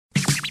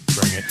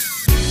it.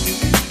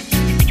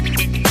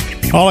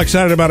 All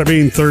excited about it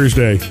being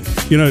Thursday.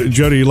 You know,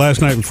 Jody,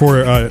 last night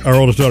before our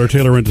oldest daughter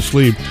Taylor went to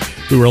sleep,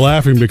 we were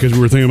laughing because we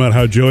were thinking about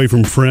how Joey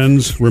from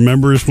Friends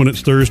remembers when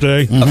it's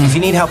Thursday. Mm-hmm. If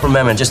you need help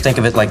remembering, just think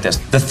of it like this.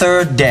 The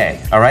third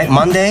day, all right?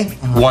 Monday,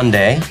 1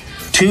 day.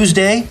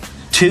 Tuesday,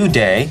 2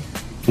 day.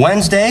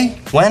 Wednesday,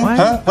 when? What?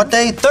 Huh? What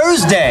day?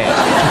 Thursday.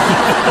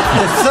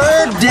 The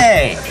third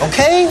day,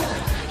 okay?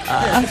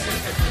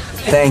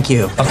 Thank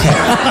you. Okay.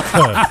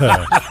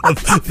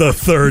 The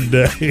third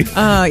day. You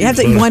have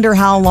to wonder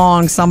how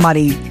long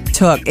somebody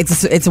took.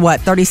 It's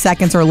what, 30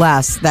 seconds or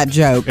less, that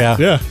joke.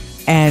 Yeah.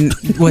 And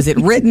was it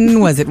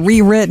written? Was it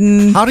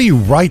rewritten? How do you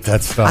write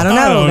that stuff? I don't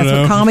know. That's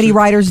what comedy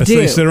writers do.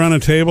 They sit around a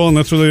table, and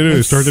that's what they do.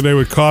 They start the day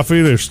with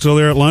coffee. They're still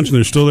there at lunch, and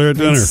they're still there at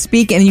dinner.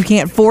 And you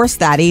can't force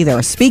that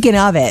either. Speaking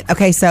of it,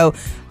 okay, so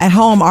at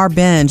home, our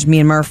binge, me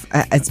and Murph,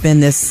 it's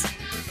been this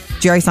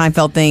Jerry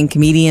Seinfeld thing,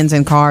 comedians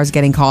in cars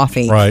getting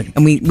coffee. Right.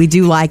 And we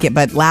do like it,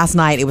 but last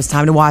night it was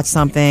time to watch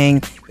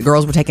something. The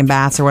girls were taking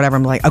baths or whatever.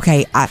 I'm like,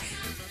 okay, I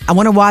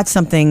want to watch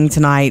something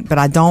tonight, but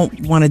I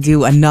don't want to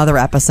do another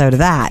episode of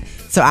that.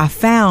 So I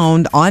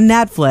found on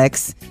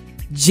Netflix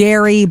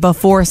Jerry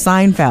Before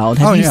Seinfeld.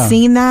 Have you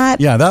seen that?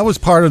 Yeah, that was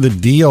part of the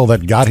deal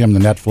that got him the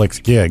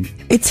Netflix gig.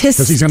 It's hysterical.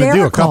 Because he's going to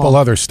do a couple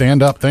other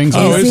stand-up things.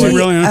 Oh, is he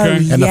really?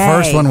 Okay. And the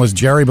first one was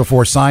Jerry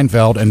Before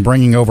Seinfeld and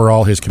bringing over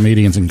all his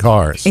comedians in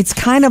cars. It's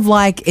kind of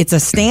like it's a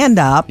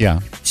stand-up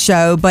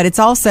show, but it's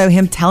also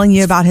him telling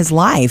you about his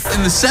life.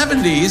 In the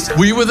 70s,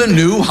 we were the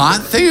new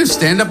hot thing,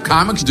 stand-up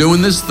comics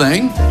doing this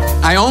thing.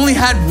 I only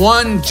had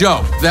one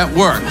joke that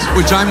worked,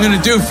 which I'm going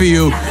to do for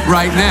you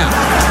right now.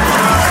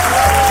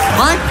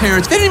 My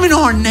parents, they didn't even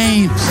know our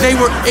names. They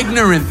were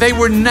ignorant. They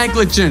were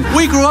negligent.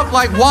 We grew up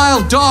like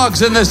wild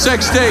dogs in the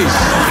 60s.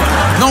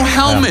 No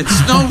helmets,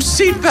 no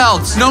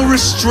seatbelts, no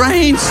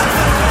restraints.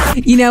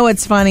 You know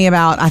what's funny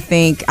about, I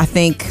think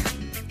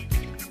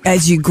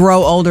as you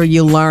grow older,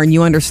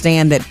 you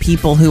understand that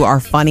people who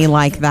are funny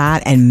like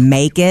that and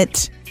make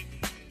it,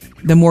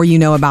 the more you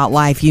know about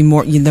life, the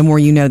more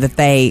you know that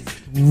they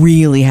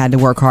really had to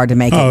work hard to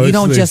make it. You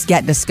don't just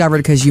get discovered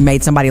because you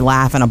made somebody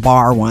laugh in a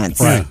bar once.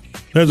 Right.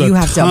 There's a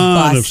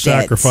ton of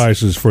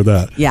sacrifices for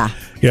that. Yeah.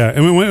 Yeah.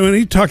 And when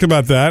he talked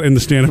about that in the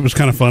stand-up, it was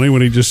kind of funny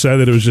when he just said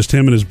that it was just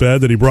him in his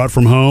bed that he brought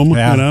from home, you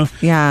know?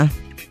 Yeah.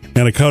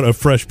 And a coat of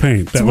fresh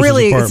paint. That was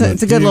really, his apartment.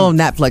 it's a good little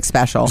Netflix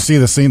special. See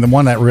the scene? The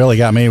one that really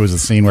got me was the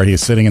scene where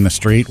he's sitting in the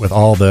street with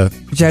all the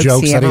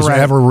jokes that he's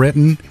ever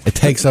written. It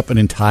takes up an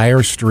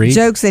entire street.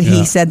 Jokes that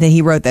he said that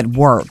he wrote that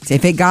worked.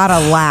 If it got a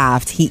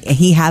laugh,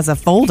 he has a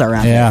folder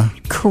of it.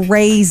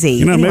 Crazy.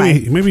 You know,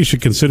 maybe you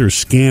should consider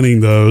scanning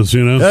those,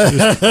 you know?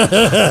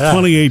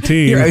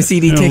 2018. Your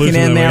OCD kicking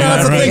in there.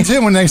 That's the thing,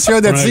 too. When they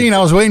showed that scene, I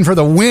was waiting for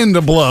the wind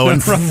to blow.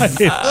 And I know,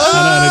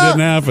 it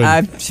didn't happen.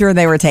 I'm sure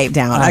they were taped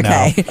down.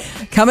 Okay.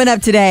 Coming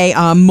up today,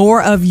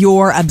 more of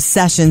your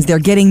obsessions. They're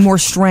getting more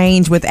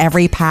strange with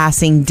every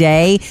passing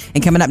day.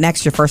 And coming up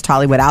next, your first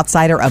Hollywood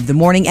Outsider of the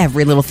morning.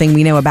 Every little thing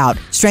we know about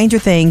Stranger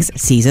Things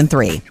Season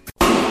 3.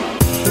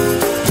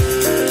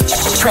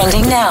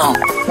 Trending now.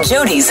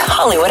 Jody's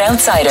Hollywood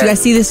Outsider. Do you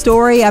guys see the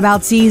story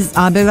about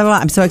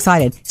I'm so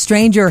excited.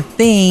 Stranger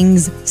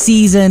Things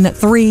Season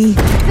 3.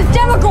 The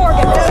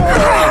Demogorgon.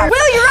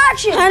 Will, your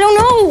action. I don't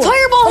know.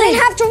 Fireball. They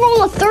have to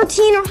roll a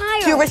 13 or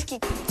higher. Too risky.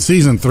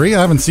 Season 3? I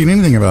haven't seen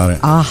anything about it.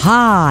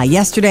 Aha.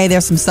 Yesterday,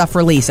 there's some stuff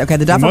released. Okay,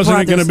 the Duffer Brothers.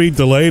 Wasn't it going to be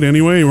delayed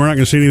anyway? We're not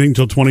going to see anything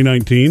until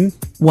 2019?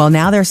 Well,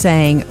 now they're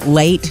saying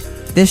late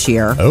this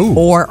year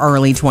or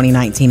early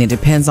 2019. It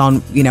depends on,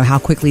 how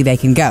quickly they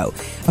can go.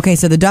 Okay,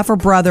 so the Duffer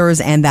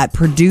Brothers and that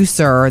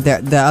producer,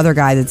 the other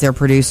guy that's their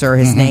producer,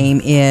 his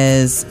name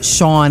is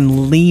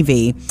Sean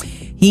Levy.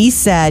 He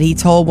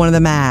told one of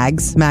the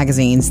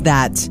magazines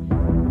that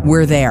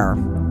we're there.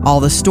 All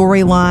the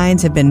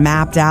storylines have been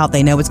mapped out.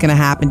 They know what's going to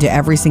happen to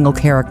every single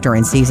character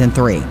in season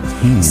 3.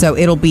 So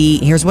it'll be,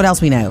 here's what else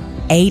we know,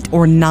 8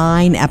 or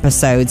 9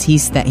 episodes,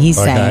 he's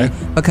saying,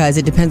 because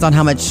it depends on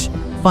how much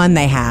fun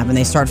they have and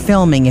they start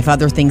filming if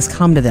other things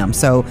come to them.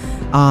 So,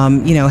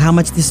 how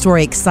much the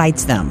story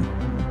excites them.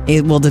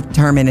 It will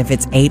determine if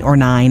it's 8 or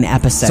 9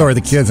 episodes. So are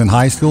the kids in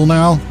high school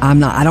now?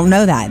 I don't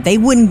know that. They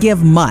wouldn't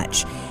give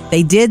much.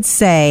 They did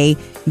say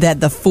that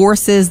the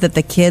forces that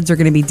the kids are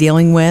going to be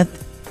dealing with,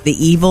 the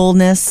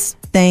evilness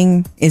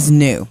thing, is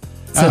new.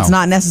 So it's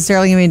not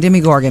necessarily going to be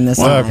a Demogorgon this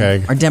time.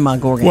 Okay. Or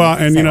Demogorgon. Well,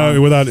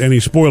 and without any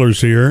spoilers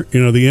here,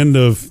 the end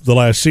of the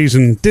last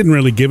season didn't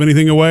really give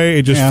anything away.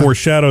 It just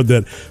foreshadowed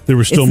that there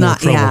was still more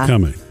trouble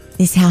coming.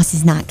 This house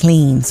is not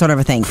clean, sort of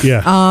a thing.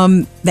 Yeah.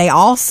 They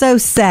also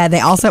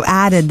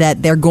added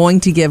that they're going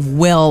to give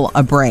Will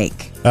a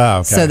break. Oh,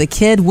 okay. So the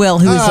kid Will,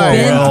 who's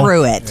been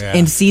through it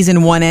in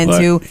season 1 and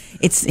 2,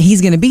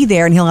 he's going to be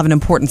there and he'll have an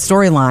important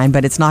storyline,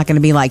 but it's not going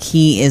to be like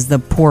he is the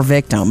poor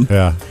victim.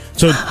 Yeah.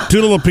 So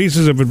 2 little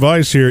pieces of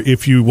advice here.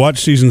 If you watch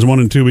seasons 1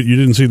 and 2, but you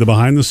didn't see the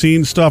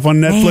behind-the-scenes stuff on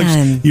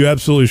Netflix, you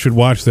absolutely should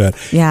watch that.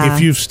 Yeah.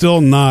 If you've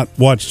still not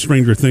watched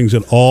Stranger Things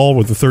at all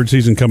with the 3rd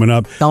season coming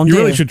up, you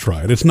really should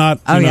try it. It's not,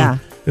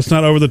 It's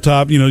not over the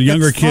top.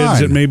 Younger It's kids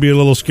fun. it may be a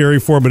little scary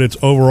for, but it's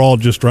overall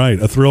just right.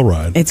 A thrill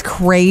ride. It's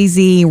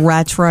crazy,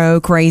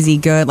 retro, crazy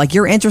good. Like,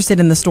 you're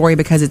interested in the story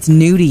because it's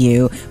new to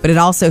you, but it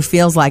also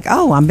feels like,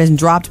 oh, I'm been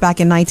dropped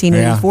back in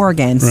 1984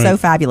 again. Right. So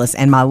fabulous.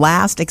 And my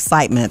last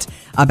excitement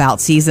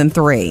about season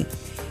 3,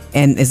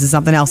 and this is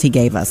something else he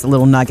gave us, a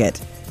little nugget.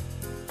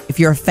 If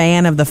you're a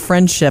fan of the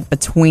friendship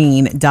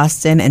between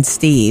Dustin and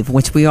Steve,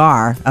 which we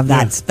are, of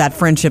that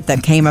friendship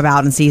that came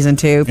about in season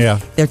 2,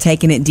 they're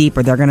taking it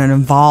deeper. They're going to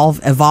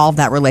evolve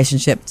that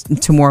relationship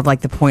to more of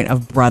like the point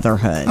of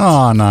brotherhood.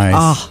 Oh, nice.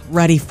 Oh,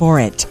 ready for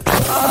it.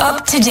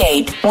 Up to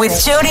date with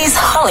Jody's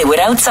Hollywood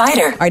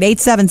Outsider. All right,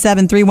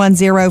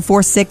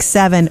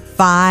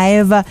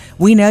 877-310-4675.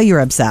 We know you're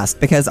obsessed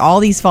because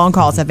all these phone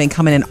calls have been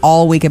coming in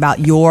all week about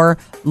your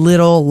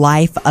little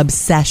life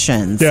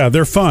obsessions. Yeah,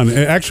 they're fun.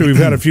 Actually,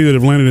 we've had a few that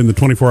have landed in the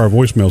 24-hour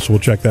voicemail, so we'll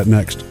check that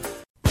next.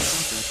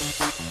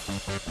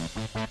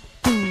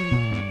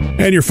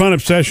 And your fun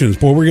obsessions.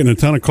 Boy, we're getting a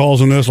ton of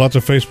calls on this, lots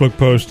of Facebook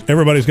posts.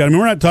 Everybody's got,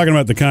 we're not talking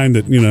about the kind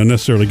that,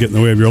 necessarily get in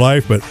the way of your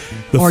life, but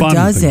the or fun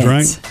does things, it?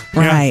 right?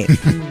 Right.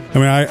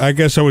 Yeah. I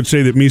guess I would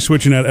say that me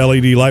switching out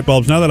LED light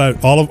bulbs, now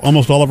that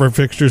almost all of our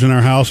fixtures in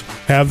our house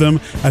have them,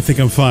 I think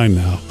I'm fine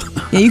now.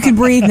 Yeah, you can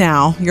breathe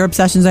now. Your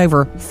obsession's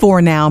over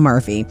for now,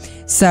 Murphy.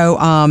 So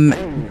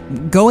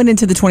going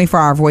into the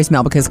 24-hour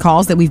voicemail, because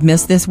calls that we've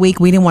missed this week,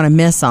 we didn't want to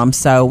miss them,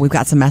 so we've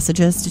got some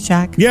messages to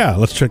check. Yeah,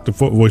 let's check the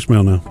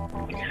voicemail now.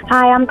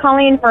 Hi, I'm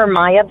calling for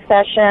my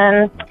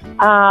obsession.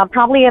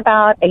 Probably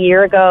about a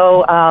year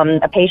ago,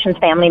 a patient's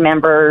family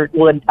member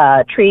would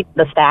treat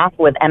the staff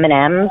with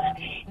M&Ms.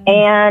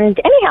 And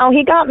anyhow,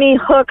 he got me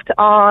hooked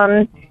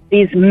on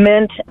these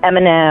mint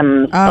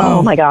M&Ms.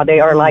 Oh my God, they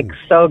are like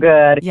so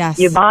good. Yes.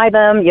 You buy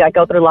them, I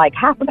go through like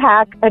half a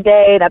pack a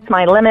day. That's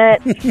my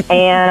limit.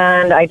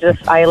 And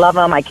I love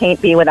them. I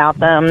can't be without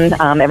them.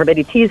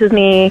 Everybody teases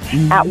me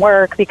at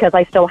work because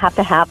I still have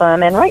to have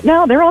them. And right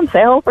now they're on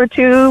sale for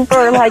 2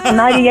 for like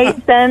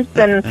 98 cents.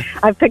 And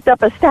I've picked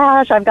up a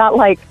stash. I've got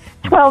like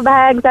 12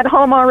 bags at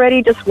home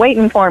already just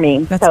waiting for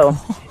me.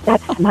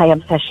 That's my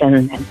obsession,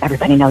 and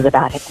everybody knows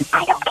about it, and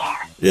I don't care.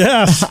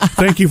 Yes.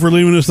 Thank you for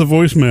leaving us the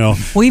voicemail.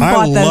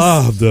 I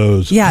love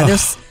those. Yeah,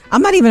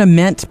 I'm not even a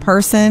mint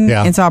person,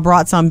 and so I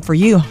brought some for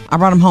you. I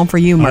brought them home for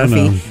you,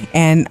 Murphy,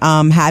 and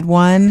had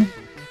one.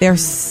 They're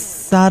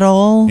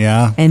subtle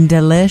and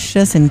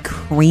delicious and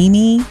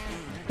creamy.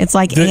 It's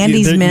like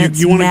Andy's mints.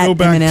 You want to go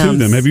back M&Ms. to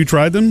them? Have you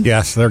tried them?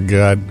 Yes, they're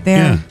good.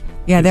 They're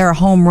a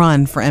home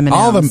run for M&Ms.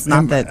 All of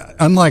them,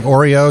 unlike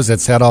Oreos,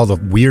 that's had all the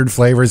weird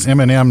flavors.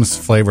 M&M's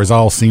flavors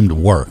all seem to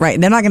work. Right,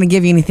 they're not going to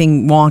give you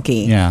anything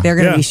wonky. Yeah, they're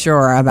going to be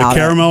sure about the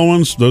caramel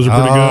ones. Those are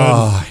pretty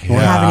good.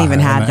 I haven't even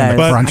had those.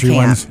 But the crunchy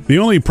ones. The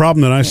only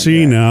problem that I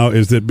see now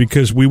is that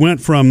because we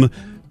went from,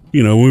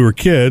 when we were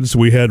kids,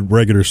 we had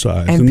regular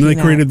size, and then they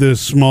created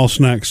this small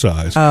snack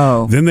size.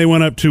 Then they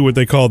went up to what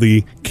they call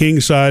the king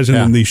size and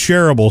then the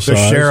shareable size.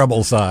 The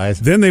shareable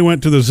size. Then they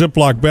went to the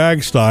Ziploc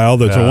bag style.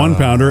 That's a 1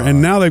 pounder,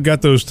 and now they've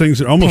got those things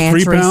that are almost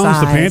Pantry 3 pounds. size.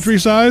 The pantry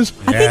size.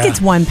 I think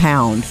it's 1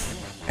 pound.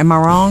 Am I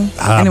wrong?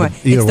 Anyway,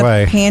 either it's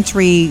way. the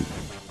pantry.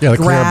 The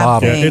clear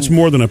bottle. Yeah, it's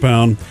more than a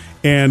pound.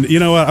 And you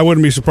know what? I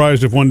wouldn't be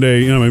surprised if one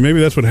day, maybe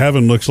that's what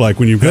heaven looks like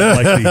when you've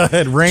got like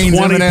the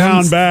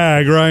 20-pound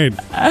bag, right?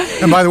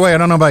 And by the way, I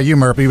don't know about you,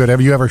 Murphy, but have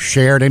you ever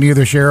shared any of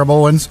the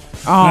shareable ones?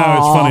 No, it's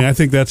funny. I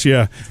think that's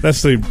the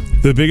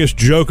biggest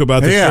joke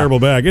about the shareable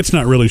bag. It's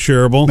not really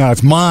shareable. No,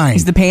 it's mine.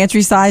 Is the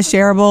pantry size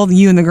shareable?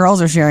 You and the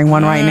girls are sharing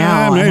one right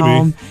now at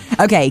home.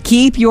 Okay,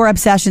 keep your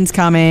obsessions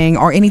coming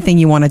or anything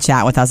you want to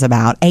chat with us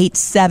about.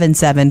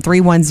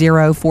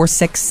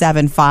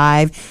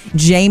 877-310-4675.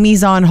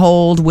 Jamie's on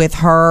hold with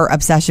her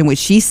obsession, which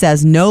she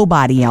says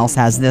nobody else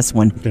has this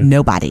one. Okay.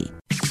 Nobody.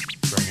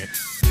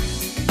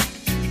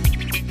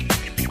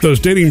 Those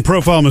dating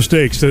profile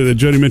mistakes that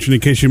Jody mentioned,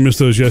 in case you missed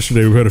those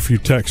yesterday, we've had a few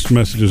text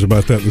messages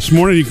about that this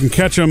morning. You can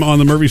catch them on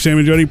the Murphy, Sam,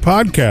 and Jody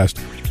podcast.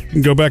 You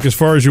can go back as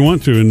far as you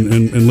want to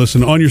and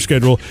listen on your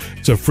schedule.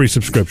 It's a free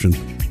subscription.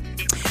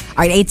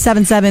 All right,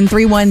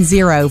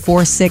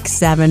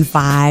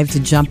 877-310-4675 to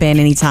jump in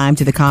anytime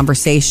to the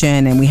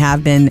conversation. And we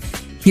have been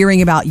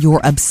hearing about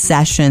your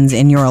obsessions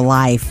in your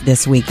life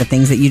this week, the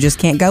things that you just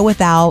can't go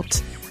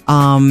without.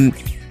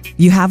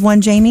 You have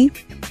one, Jamie?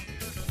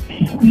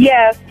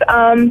 Yes,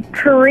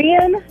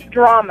 Korean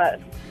dramas.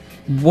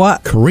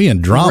 What?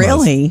 Korean dramas?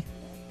 Really?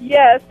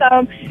 Yes,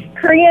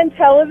 Korean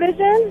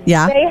television.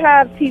 Yeah. They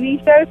have TV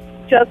shows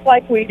just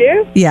like we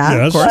do.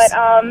 Yeah, of course.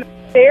 But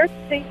their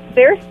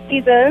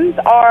seasons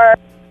are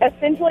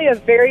essentially a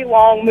very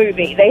long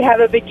movie. They have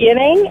a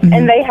beginning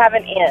and they have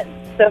an end.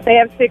 So if they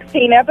have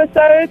 16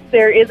 episodes,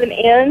 there is an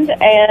end,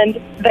 and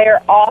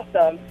they're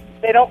awesome.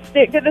 They don't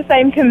stick to the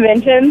same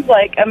conventions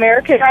like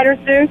American writers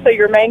do, so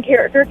your main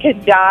character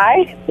can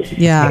die.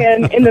 Yeah.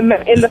 in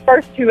the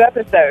first 2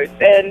 episodes,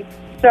 and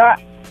so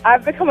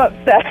I've become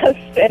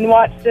obsessed and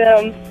watched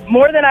them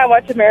more than I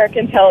watch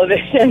American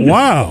television.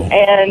 Wow!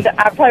 And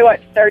I've probably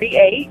watched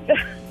 38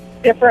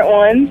 different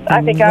ones.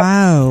 I think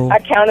I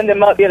counted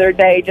them up the other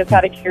day just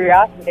out of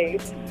curiosity.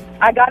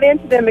 I got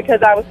into them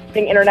because I was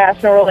studying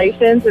international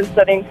relations and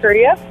studying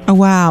Korea. Oh,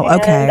 wow.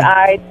 Okay. And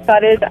I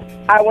decided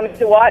I wanted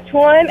to watch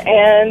one,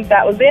 and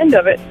that was the end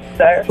of it.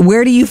 So,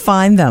 where do you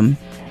find them?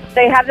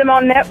 They have them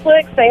on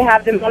Netflix. They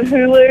have them on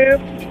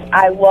Hulu.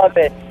 I love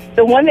it.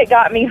 The one that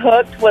got me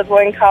hooked was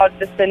one called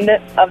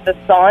Descendants of the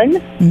Sun,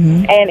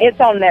 and it's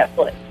on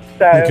Netflix.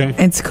 So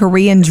It's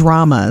Korean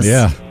dramas.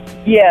 Yeah.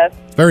 Yes.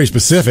 Very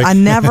specific. I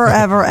never,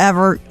 ever,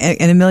 ever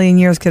in a million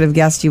years could have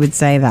guessed you would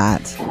say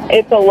that.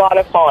 It's a lot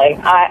of fun.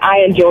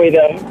 I enjoy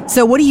them.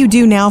 So what do you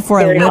do now for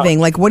Very a living?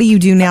 Like, what do you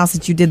do now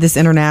since you did this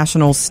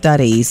international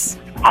studies?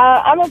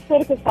 I'm a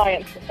political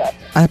science professor.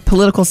 A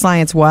political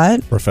science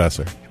what?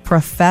 Professor.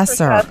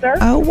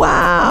 Oh,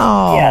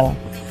 wow. Yes.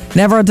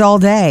 Never a dull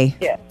day.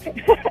 Yes.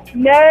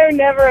 No,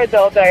 never a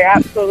dull day.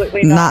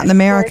 Absolutely not. Not in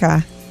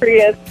America.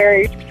 Korea is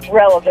very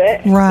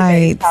relevant.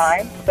 Right.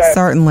 Time, so.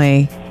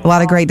 Certainly. A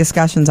lot of great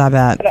discussions, I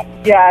bet.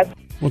 Yeah.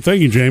 Well,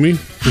 thank you, Jamie,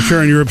 for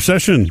sharing your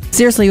obsession.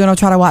 Seriously, you want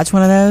to try to watch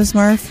one of those,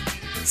 Murph?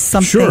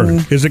 Something.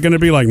 Sure. Is it going to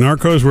be like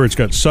Narcos, where it's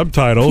got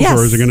subtitles, Yes.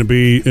 or is it going to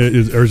be,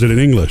 or is it in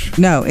English?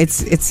 No,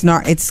 it's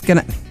Narcos. It's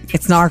gonna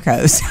have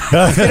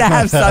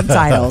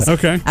subtitles.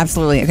 Okay.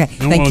 Absolutely. Okay. I'm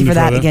Thank you willing for to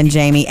try that again,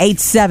 Jamie.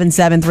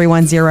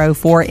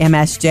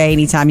 877-310-4MSJ.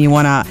 Anytime you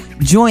want to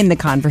join the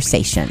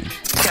conversation.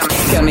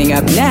 Coming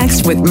up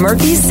next with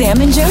Murphy,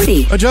 Sam, and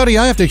Jody. Jody,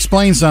 I have to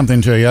explain something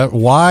to you.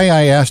 Why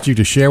I asked you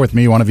to share with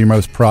me one of your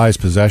most prized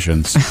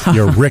possessions,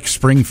 your Rick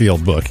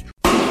Springfield book.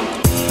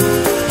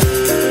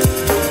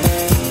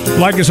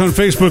 Like us on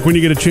Facebook when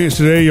you get a chance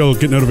today. You'll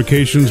get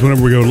notifications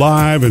whenever we go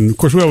live. And, of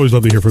course, we always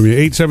love to hear from you.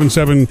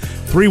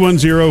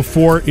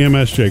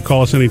 877-310-4MSJ.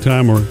 Call us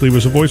anytime or leave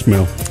us a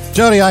voicemail.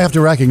 Jody, I have to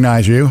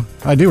recognize you.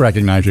 I do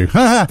recognize you.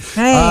 For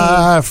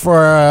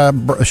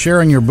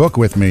sharing your book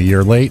with me,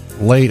 your late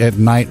at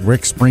night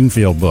Rick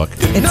Springfield book.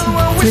 It's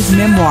his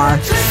memoir.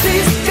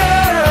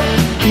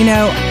 You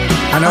know,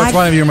 I know it's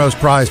one of your most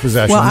prized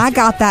possessions. Well, I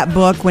got that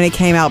book when it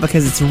came out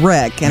because it's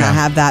Rick, and I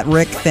have that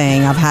Rick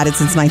thing. I've had it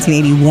since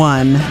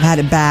 1981. I've had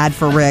it bad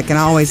for Rick, and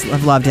I always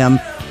have loved him.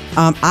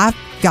 I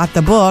got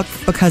the book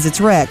because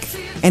it's Rick,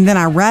 and then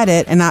I read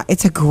it, and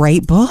it's a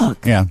great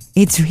book. Yeah.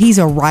 He's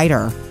a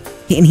writer,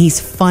 and he's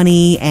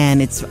funny,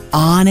 and it's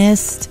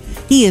honest.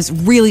 He is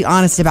really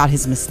honest about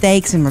his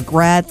mistakes and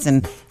regrets,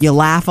 and you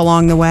laugh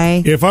along the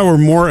way. If I were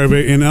more of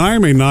and I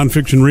am a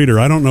nonfiction reader,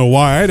 I don't know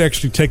why, I'd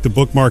actually take the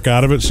bookmark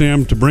out of it,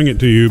 Sam, to bring it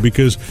to you,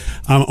 because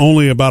I'm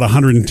only about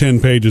 110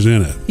 pages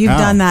in it. You've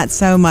done that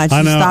so much.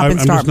 I know. You stop and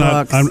start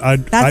books.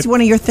 That's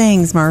one of your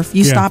things, Murph.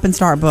 You stop and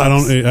start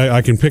books.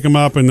 I can pick them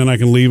up, and then I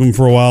can leave them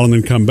for a while and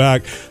then come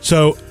back.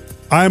 So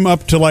I'm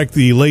up to like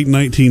the late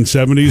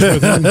 1970s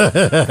with him,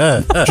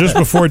 just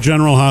before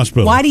General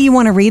Hospital. Why do you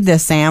want to read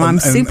this, Sam? I'm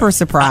super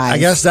surprised. I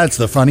guess that's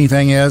the funny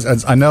thing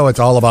is I know it's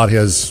all about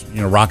his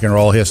rock and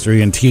roll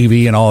history and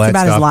TV and all that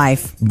stuff. It's about his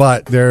life.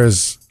 But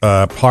there's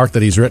a part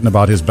that he's written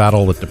about his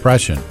battle with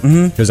depression,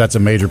 because that's a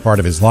major part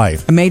of his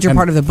life. A major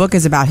part of the book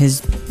is about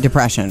his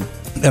depression.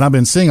 And I've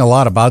been seeing a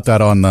lot about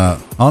that on the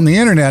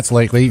internets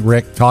lately,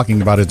 Rick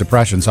talking about his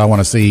depression. So I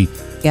want to see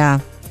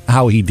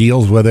how he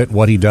deals with it,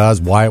 what he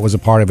does, why it was a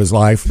part of his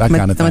life, that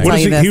kind of thing. What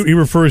is he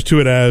refers to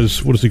it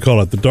as, what does he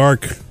call it? The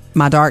dark?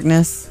 My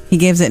Darkness. He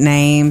gives it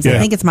names. I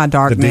think it's My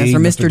Darkness or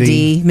Mr.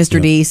 D. Mr.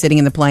 D sitting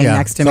in the plane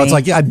next to me. So it's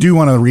like, I do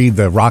want to read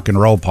the rock and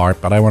roll part,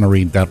 but I want to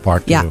read that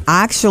part too. Yeah,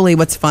 actually,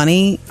 what's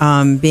funny,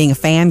 being a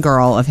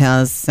fangirl of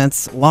his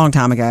since a long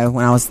time ago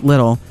when I was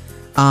little,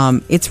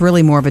 it's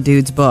really more of a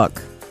dude's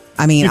book.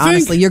 I mean,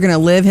 honestly, you're going to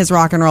live his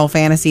rock and roll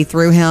fantasy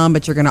through him,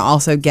 but you're going to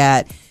also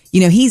get,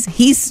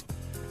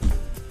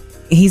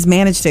 he's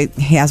managed to,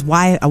 he has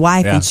a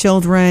wife and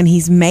children.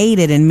 He's made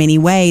it in many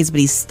ways, but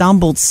he's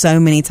stumbled so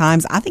many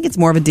times. I think it's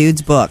more of a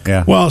dude's book.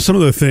 Yeah. Well, some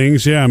of the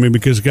things,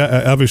 because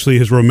obviously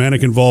his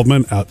romantic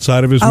involvement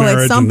outside of his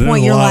marriage. At some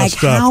point you're like,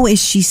 how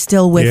is she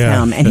still with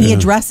him? And he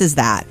addresses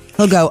that.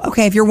 He'll go,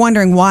 okay, if you're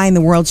wondering why in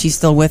the world she's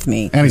still with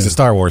me. And he's a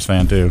Star Wars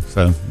fan too.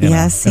 So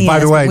yes, and by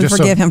the way, we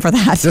forgive him for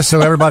that. Just so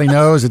everybody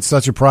knows, it's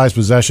such a prized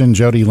possession.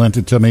 Jody lent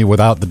it to me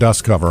without the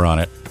dust cover on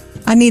it.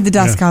 I need the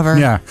dust cover.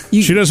 Yeah.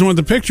 She doesn't want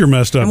the picture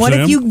messed up, What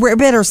Sam? if you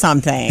rip it or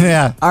something?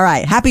 Yeah. All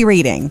right. Happy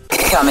reading.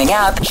 Coming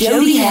up,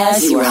 Jody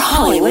has your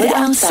Hollywood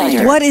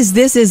Outsider. What is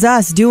This Is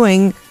Us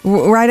doing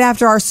right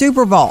after our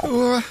Super Bowl?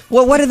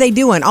 Well, what are they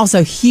doing?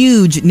 Also,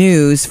 huge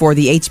news for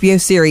the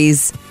HBO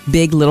series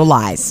Big Little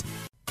Lies.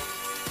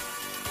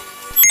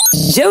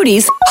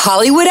 Jody's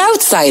Hollywood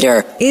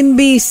Outsider.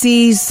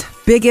 NBC's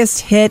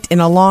biggest hit in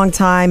a long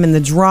time in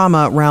the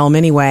drama realm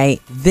anyway,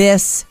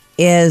 This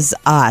Is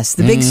Us.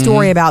 The big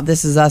story about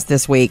This Is Us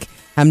this week.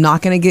 I'm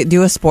not going to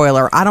do a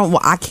spoiler. I don't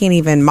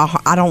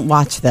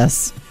watch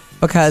this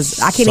because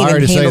I can't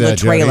even handle the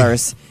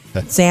trailers.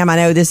 Sam, I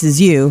know this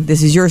is you.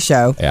 This is your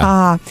show.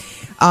 Yeah.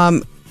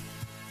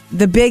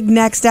 The big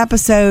next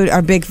episode,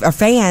 our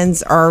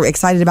fans are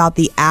excited about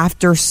the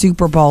after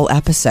Super Bowl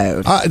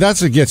episode.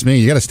 That's what gets me.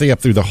 You got to stay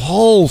up through the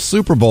whole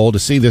Super Bowl to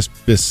see this.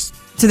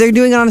 So they're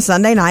doing it on a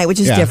Sunday night,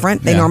 which is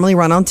different. They normally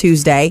run on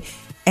Tuesday.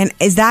 And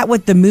is that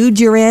what the mood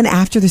you're in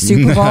after the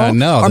Super Bowl?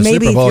 No, or the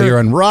maybe Super Bowl you're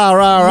in rah,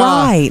 rah,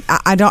 rah. Right.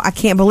 I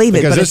can't believe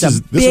it, Because but it's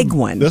a big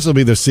one. This will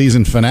be the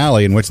season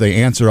finale in which they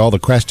answer all the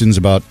questions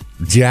about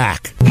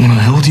Jack. When I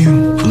held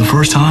you for the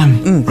first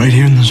time, right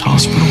here in this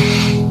hospital,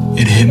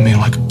 it hit me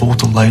like a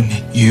bolt of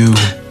lightning. You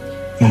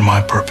were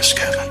my purpose,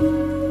 Kevin.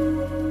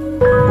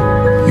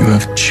 You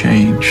have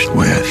changed the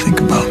way I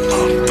think about love.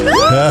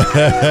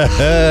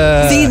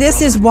 See,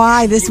 this is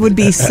why this would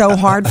be so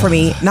hard for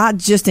me, not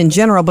just in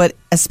general, but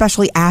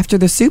especially after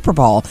the Super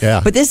Bowl.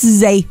 Yeah. But this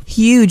is a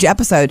huge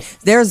episode.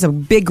 There's a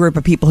big group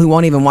of people who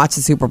won't even watch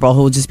the Super Bowl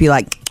who will just be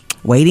like,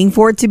 waiting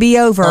for it to be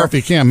over. Or if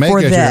you can't make it,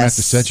 you're going to have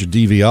to set your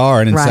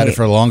DVR and set it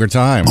for a longer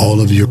time.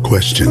 All of your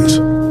questions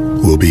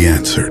will be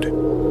answered.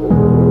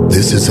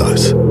 This is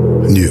Us,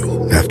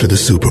 new after the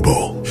Super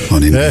Bowl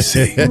on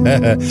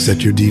NBC.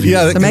 Set your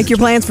DVR. So make your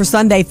plans for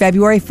Sunday,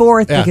 February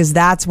 4th, because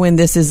that's when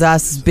This Is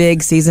Us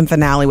big season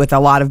finale with a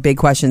lot of big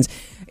questions.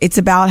 It's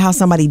about how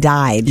somebody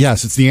died.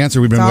 Yes, it's the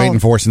answer we've been waiting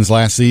for since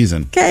last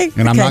season. Okay.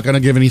 And I'm not going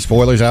to give any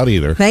spoilers out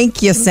either.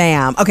 Thank you,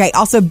 Sam. Okay,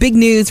 also big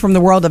news from the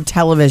world of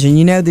television.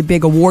 You know the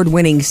big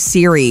award-winning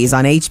series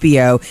on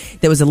HBO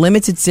that was a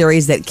limited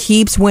series that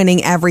keeps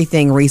winning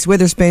everything. Reese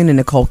Witherspoon and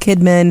Nicole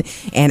Kidman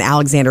and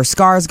Alexander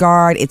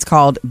Skarsgård. It's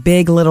called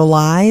Big Little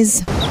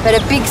Lies. But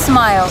a big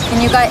smile.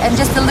 Can you guys, and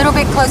just a little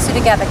bit closer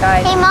together,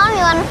 guys. Hey, Mom, you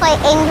want to play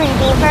Angry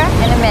Beaver?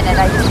 In a minute.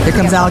 Here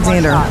comes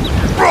Alexander.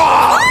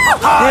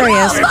 There he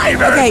is.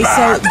 Okay,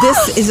 so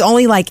this is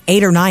only like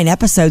 8 or 9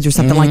 episodes or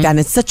something like that, and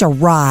it's such a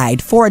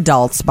ride for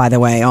adults, by the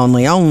way,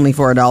 only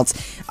for adults.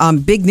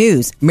 Big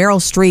news: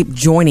 Meryl Streep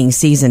joining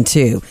season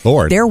 2.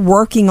 Lord. They're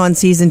working on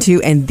season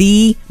 2, and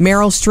the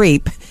Meryl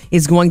Streep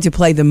is going to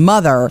play the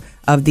mother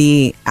of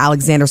the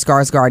Alexander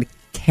Skarsgård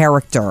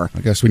character.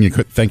 I guess when you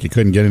think you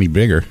couldn't get any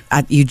bigger.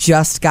 You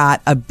just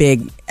got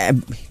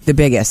the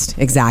biggest.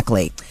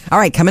 Exactly. All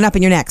right, coming up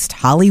in your next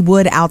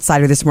Hollywood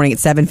Outsider this morning at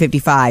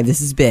 7:55.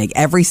 This is big.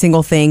 Every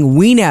single thing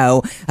we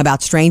know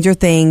about Stranger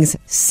Things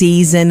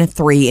Season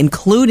 3,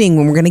 including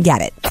when we're going to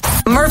get it.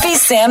 Murphy,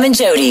 Sam, and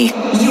Jody,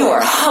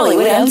 your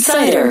Hollywood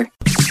Outsider.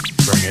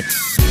 Bring it.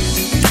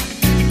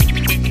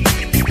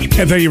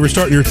 And thank you for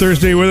starting your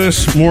Thursday with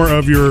us. More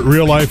of your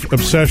real life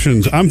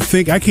obsessions.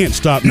 I can't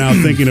stop now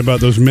thinking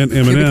about those mint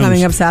M&Ms. You're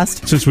becoming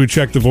obsessed. Since we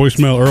checked the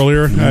voicemail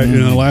earlier in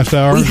the last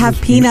hour. We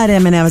have peanut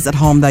M&Ms at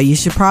home, though. You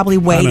should probably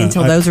wait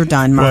until those are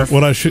done, Murph.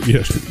 What I should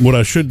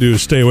do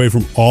is stay away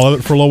from all of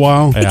it for a little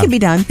while. It can be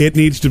done. It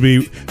needs to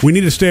be. We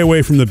need to stay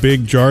away from the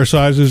big jar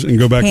sizes and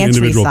go back to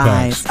individual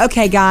packs.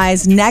 Okay,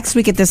 guys. Next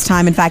week at this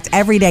time, in fact,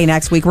 every day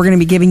next week, we're going to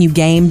be giving you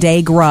game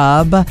day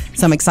grub.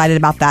 So I'm excited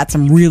about that.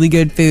 Some really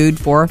good food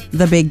for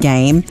the big game.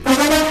 And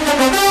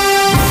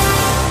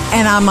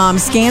I'm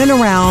scanning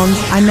around.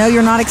 I know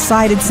you're not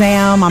excited,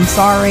 Sam. I'm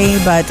sorry,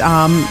 but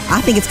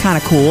I think it's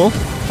kind of cool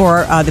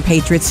for the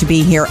Patriots to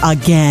be here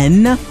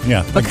again.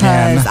 Yeah,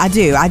 because again. I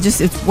do.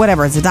 It's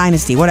whatever. It's a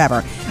dynasty,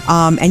 whatever.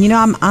 And you know,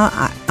 I'm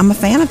a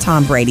fan of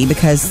Tom Brady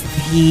because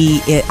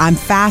I'm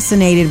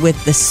fascinated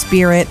with the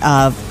spirit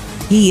of.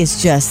 He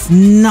is just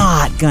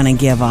not going to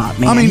give up,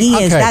 man.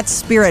 That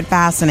spirit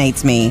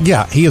fascinates me.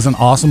 Yeah, he is an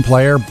awesome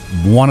player,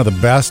 one of the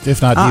best,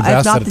 if not the best.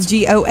 If not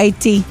the GOAT.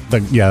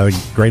 The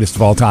greatest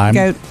of all time.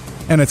 Goat.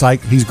 And it's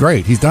like, he's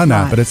great. He's done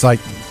that. Right. But it's like,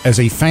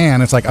 as a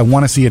fan, it's like, I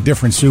want to see a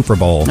different Super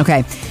Bowl.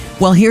 Okay.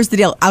 Well, here's the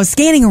deal. I was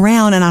scanning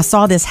around and I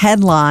saw this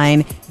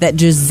headline that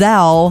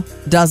Giselle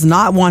does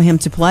not want him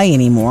to play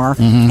anymore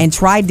and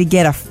tried to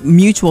get a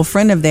mutual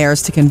friend of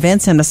theirs to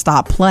convince him to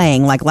stop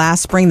playing. Like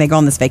last spring, they go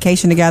on this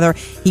vacation together.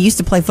 He used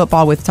to play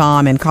football with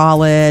Tom in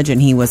college, and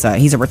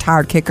he's a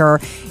retired kicker.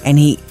 And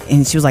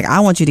she was like, I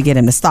want you to get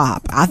him to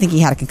stop. I think he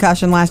had a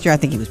concussion last year. I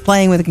think he was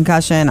playing with a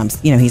concussion.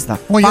 He's the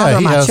father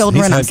of my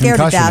children. I'm scared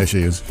to death.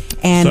 Issues.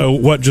 And so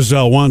what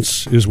Giselle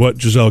wants is what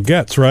Giselle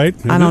gets, right?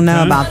 I don't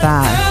know about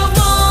that.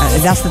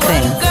 That's the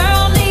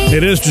thing.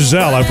 It is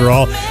Giselle, after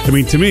all. I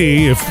mean, to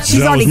me, if she's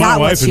Giselle already was my got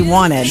wife what she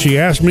wanted, she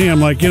asked me, I'm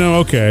like,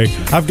 okay,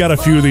 I've got a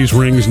few of these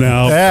rings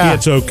now. Yeah.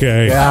 It's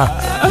okay.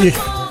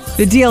 Yeah.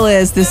 The deal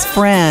is, this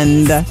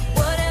friend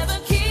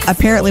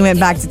apparently went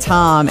back to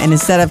Tom, and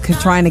instead of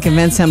trying to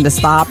convince him to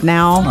stop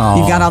now,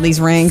 you've got all these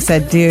rings,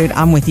 said, dude,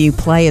 I'm with you.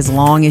 Play as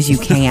long as you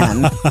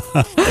can.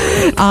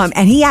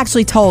 And he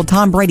actually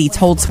Tom Brady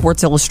told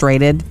Sports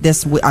Illustrated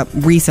this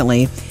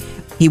recently.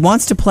 He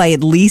wants to play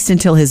at least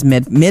until his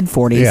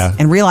mid-40s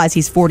and realize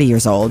he's 40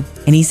 years old.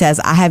 And he says,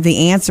 I have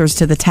the answers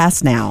to the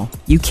test now.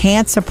 You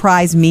can't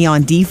surprise me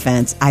on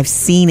defense. I've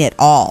seen it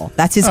all.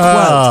 That's his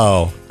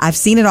quote. I've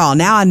seen it all.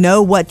 Now I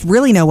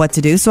really know what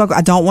to do, so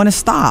I don't want to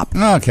stop.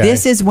 Okay.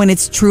 This is when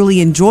it's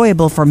truly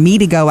enjoyable for me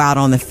to go out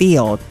on the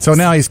field. So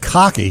now he's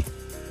cocky.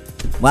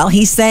 Well,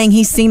 he's saying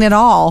he's seen it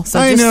all. So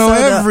I know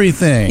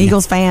everything.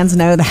 Eagles fans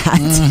know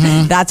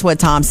that. That's what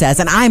Tom says.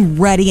 And I'm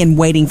ready and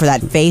waiting for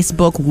that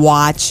Facebook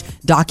Watch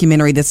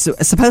documentary that's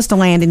supposed to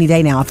land any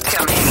day now.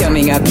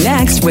 Coming up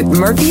next with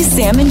Murphy,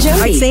 Sam, and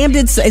Jody. Right, Sam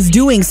is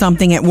doing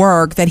something at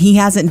work that he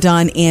hasn't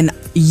done in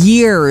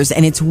years,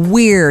 and it's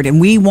weird,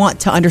 and we want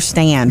to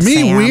understand. Me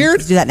Sam. weird?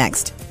 Let's do that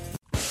next.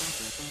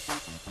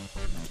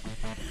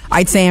 All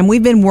right, Sam,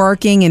 we've been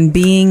working and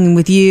being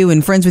with you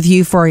and friends with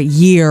you for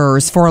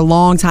years, for a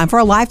long time, for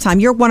a lifetime.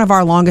 You're one of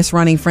our longest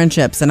running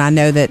friendships, and I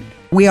know that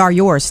we are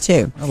yours,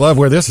 too. I love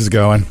where this is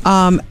going.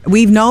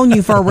 We've known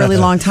you for a really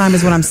long time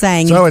is what I'm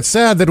saying. So it's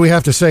sad that we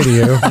have to say to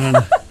you.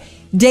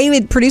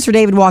 Producer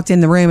David walked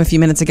in the room a few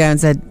minutes ago and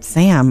said,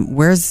 Sam,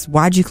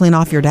 why'd you clean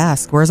off your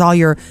desk? Where's all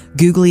your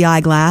googly eye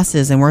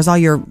glasses and where's all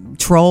your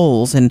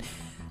trolls? And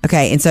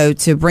so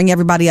to bring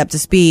everybody up to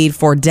speed,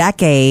 for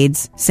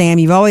decades, Sam,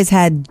 you've always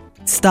had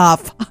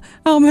stuff, I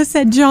almost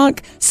said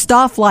junk,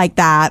 stuff like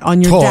that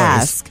on your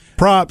desk.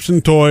 Props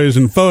and toys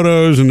and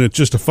photos, and it's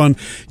just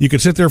you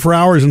could sit there for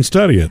hours and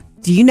study it.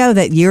 Do you know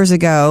that years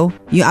ago,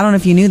 I don't know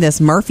if you knew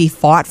this, Murphy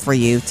fought for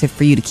you to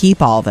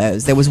keep all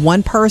those. There was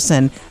one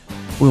person,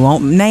 we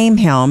won't name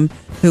him,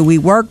 who we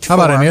worked for.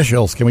 How about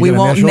initials? Can we get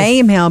won't initials?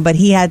 name him, but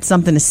he had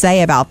something to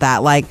say about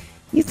that. Like,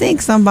 you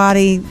think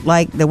somebody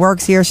like that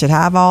works here should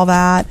have all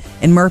that?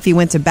 And Murphy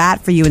went to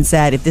bat for you and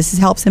said, if this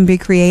helps him be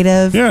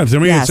creative. Yeah, to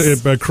me,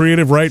 it's a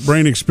creative right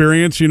brain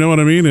experience. You know what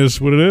I mean?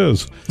 Is what it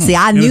is. See,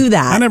 I knew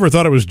that. I never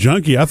thought it was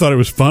junky. I thought it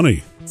was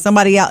funny.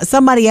 Somebody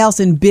else,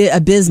 a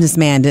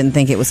businessman didn't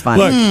think it was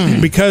funny. Look,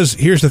 because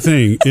here's the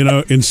thing,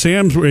 in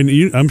Sam's,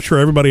 I'm sure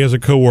everybody has a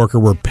coworker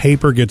where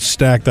paper gets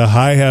stacked to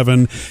high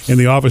heaven and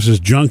the office is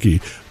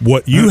junky.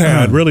 What you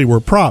had really were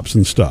props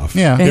and stuff.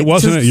 Yeah, it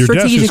wasn't. Your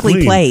desk is strategically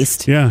clean.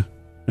 placed. Yeah.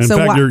 In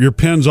fact, your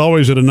pen's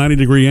always at a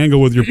 90-degree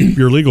angle with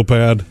your legal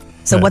pad.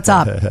 So what's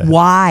up?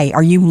 Why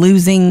are you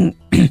losing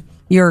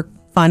your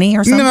funny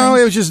or something? No,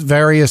 it was just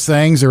various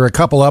things. There were a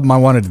couple of them I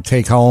wanted to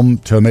take home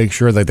to make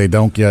sure that they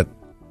don't get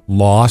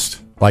lost,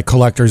 like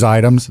collector's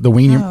items. The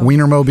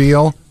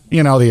Wienermobile,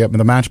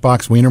 the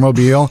Matchbox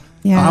Wienermobile.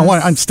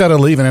 Yeah. Instead of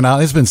leaving it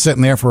out, it's been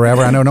sitting there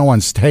forever. I know no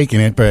one's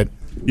taking it, but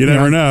you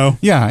never know.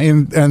 Yeah,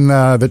 and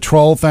the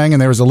troll thing,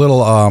 and there was a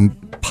little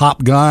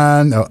pop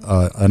gun,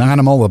 an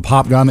animal, a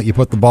pop gun that you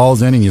put the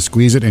balls in and you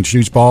squeeze it and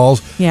shoots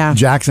balls. Yeah.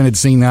 Jackson had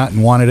seen that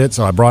and wanted it,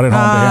 so I brought it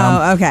home to him.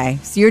 Oh, okay.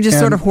 So you're just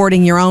sort of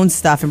hoarding your own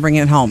stuff and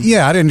bringing it home.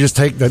 Yeah, I didn't just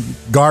take the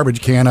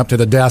garbage can up to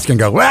the desk and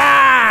go,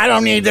 I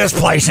don't need this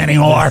place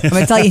anymore. I'm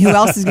going to tell you who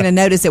else is going to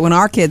notice it when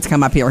our kids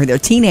come up here. They're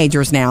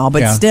teenagers now,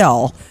 but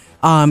still.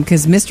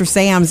 Because Mr.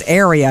 Sam's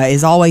area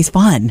is always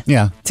fun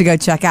to go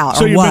check out.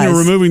 So you've been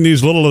removing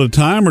these little at a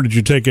time, or did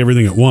you take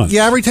everything at once?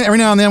 Yeah, every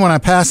now and then when I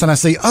pass and I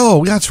say,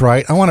 oh, that's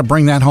right, I want to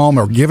bring that home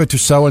or give it to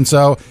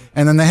so-and-so.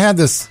 And then they had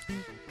this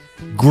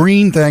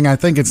green thing. I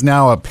think it's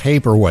now a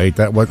paperweight.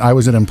 I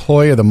was an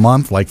employee of the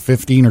month like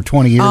 15 or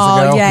 20 years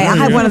ago. Oh, yeah, I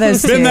had one of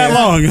those too. Been that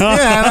long, huh?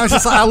 Yeah, and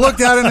I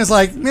looked at it and it's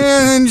like,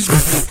 man,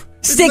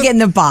 stick it in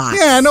the box.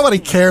 Yeah, nobody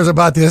cares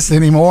about this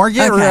anymore.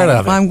 Get rid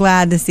of it. Well, I'm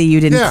glad to see you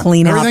didn't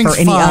clean up for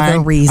any other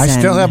reason. I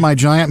still have my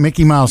giant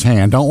Mickey Mouse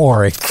hand. Don't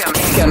worry.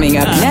 Coming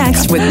up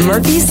next with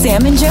Murphy,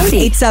 Sam, and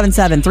Jody.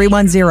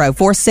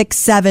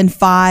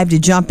 877-310-4675 to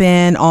jump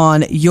in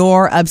on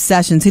your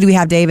obsessions. Who do we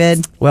have,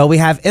 David? Well, we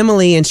have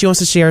Emily, and she wants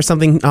to share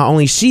something not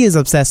only she is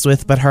obsessed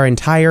with, but her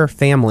entire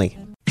family.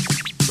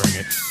 Bring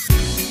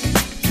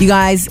it. You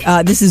guys,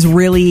 this is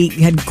really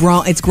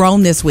it's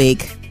grown this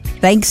week.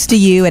 Thanks to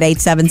you at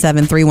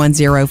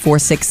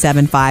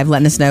 877-310-4675,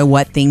 letting us know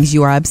what things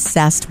you are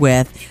obsessed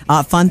with.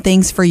 Fun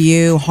things for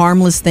you,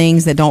 harmless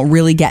things that don't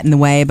really get in the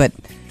way, but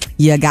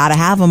you got to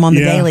have them on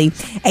the daily.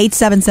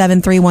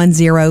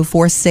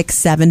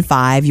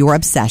 877-310-4675, your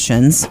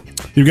obsessions.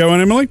 You got one,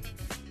 Emily?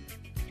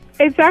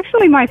 It's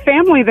actually my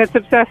family that's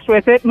obsessed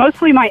with it,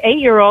 mostly my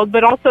 8-year-old,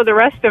 but also the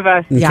rest of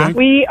us. Yeah.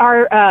 We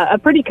are a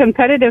pretty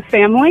competitive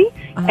family,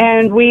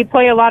 and we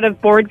play a lot of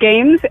board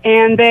games,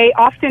 and they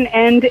often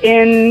end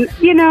in,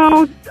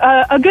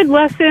 a good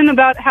lesson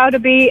about how to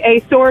be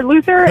a sore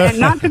loser and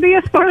not to be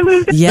a sore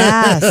loser.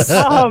 Yes.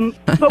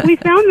 But we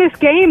found this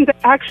game that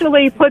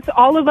actually puts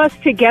all of us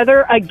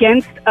together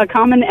against a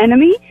common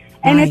enemy.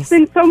 And It's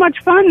been so much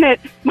fun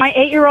that my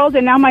 8-year-old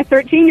and now my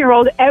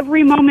 13-year-old,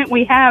 every moment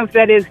we have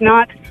that is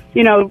not,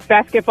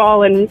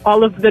 basketball and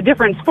all of the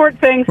different sport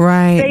things,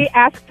 they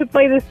ask to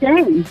play this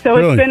game. So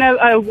It's been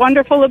a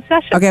wonderful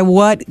obsession. Okay,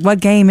 what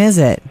game is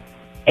it?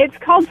 It's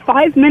called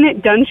 5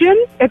 Minute Dungeon.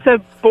 It's a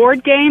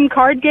board game,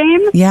 card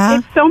game. Yeah.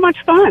 It's so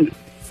much fun.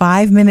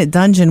 5 Minute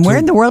Dungeon. Where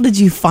in the world did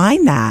you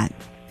find that?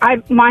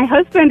 My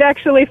husband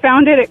actually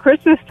found it at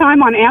Christmas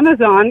time on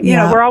Amazon.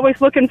 We're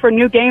always looking for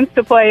new games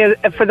to play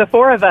for the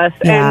four of us.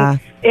 Yeah.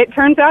 And it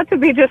turns out to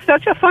be just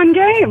such a fun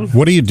game.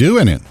 What do you do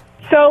in it?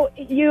 So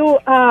you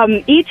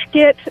each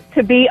get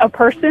to be a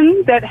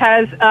person that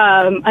has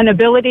an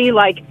ability,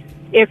 like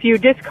if you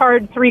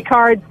discard 3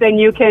 cards, then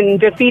you can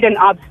defeat an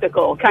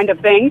obstacle kind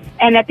of thing.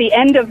 And at the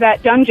end of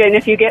that dungeon,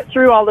 if you get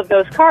through all of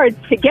those cards,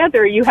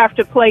 together you have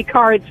to play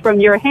cards from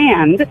your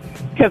hand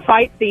to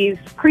fight these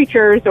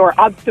creatures or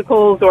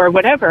obstacles or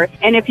whatever.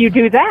 And if you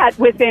do that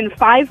within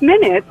 5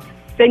 minutes,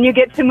 then you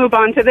get to move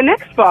on to the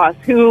next boss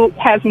who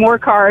has more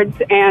cards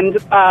and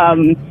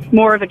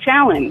more of a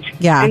challenge.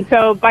 Yeah. And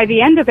so by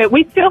the end of it,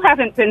 we still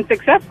haven't been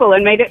successful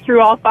and made it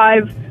through all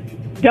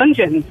 5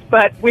 dungeons,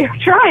 but we're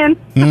trying.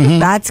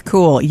 That's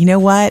cool. You know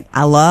what?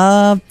 I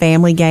love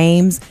family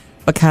games.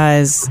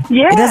 because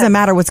Yes. it doesn't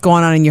matter what's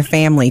going on in your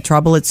family,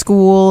 trouble at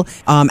school,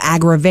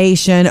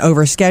 aggravation,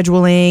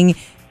 overscheduling.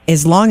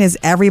 As long as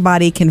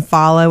everybody can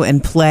follow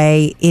and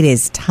play, it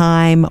is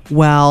time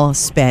well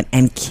spent.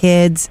 And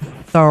kids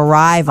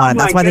thrive on it. Oh,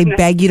 That's my why they goodness.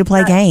 beg you to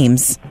play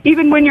games.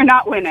 Even when you're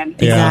not winning.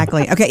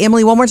 Exactly. Okay,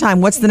 Emily, one more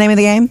time. What's the name of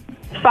the game?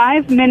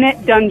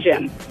 5-minute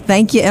dungeon.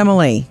 Thank you,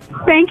 Emily.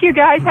 Thank you,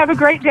 guys. Have a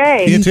great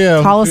day. You too.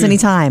 Call us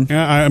anytime.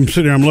 Yeah, I'm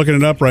sitting here. I'm looking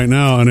it up right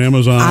now on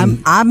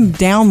Amazon. I'm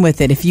down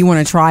with it if you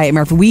want to try it,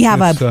 Murphy. We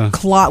have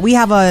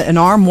an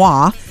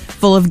armoire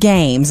full of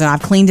games, and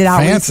I've cleaned it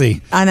out.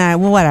 Fancy. I know.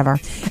 Well, whatever.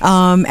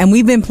 And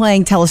we've been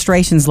playing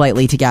Telestrations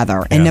lately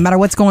together, and no matter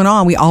what's going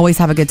on, we always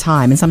have a good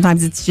time. And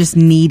sometimes it's just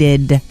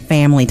needed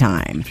family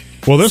time.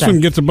 Well, this one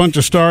gets a bunch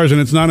of stars,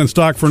 and it's not in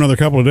stock for another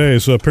couple of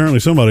days, so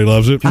apparently somebody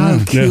loves it.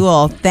 Oh,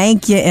 cool.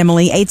 Thank you,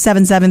 Emily.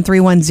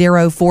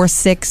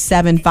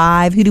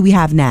 877-310-4675. Who do we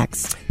have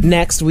next?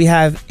 Next, we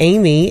have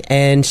Amy,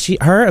 and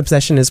her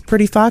obsession is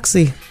Pretty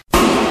Foxy.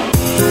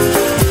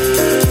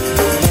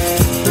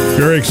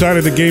 Very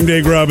excited that Game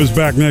Day Grub is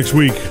back next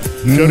week.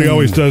 Jody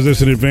always does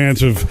this in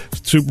advance of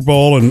Super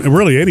Bowl and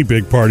really any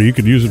big party. You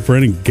could use it for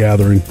any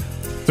gathering.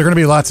 There going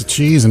to be lots of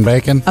cheese and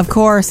bacon. Of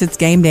course, it's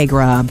Game Day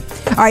Grub.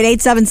 All right,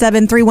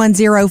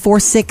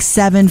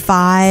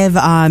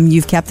 877-310-4675.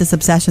 You've kept this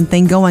obsession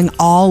thing going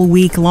all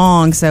week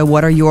long. So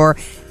what are your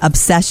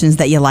obsessions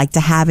that you like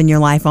to have in your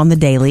life on the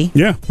daily?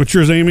 Yeah. What's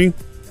yours, Amy?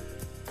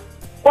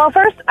 Well,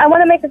 first, I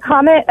want to make a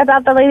comment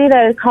about the lady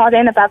that called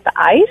in about the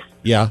ice.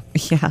 Yeah.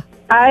 Yeah.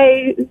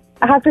 I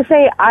have to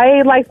say,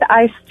 I like the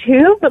ice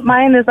too, but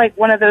mine is like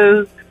one of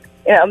those,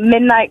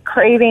 midnight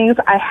cravings.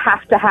 I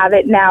have to have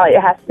it now. It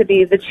has to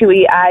be the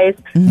chewy ice.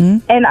 Mm-hmm.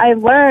 And I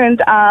learned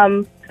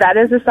that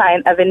is a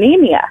sign of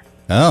anemia.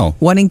 Oh.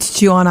 Wanting to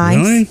chew on ice?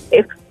 Really?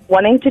 If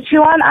wanting to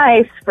chew on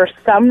ice for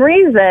some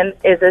reason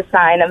is a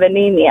sign of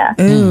anemia.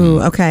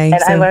 Ooh, okay.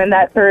 And I learned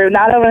that through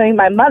not only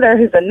my mother,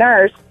 who's a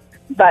nurse,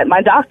 but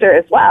my doctor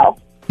as well.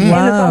 And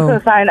it's also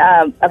a sign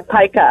of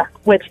pica,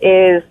 which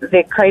is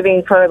the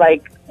craving for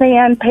like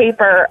sand,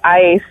 paper,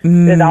 ice.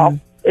 It all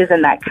is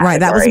in that category. Right,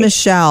 that was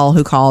Michelle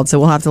who called, so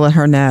we'll have to let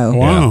her know.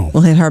 Wow.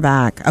 We'll hit her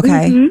back.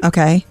 Okay,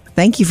 okay.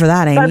 Thank you for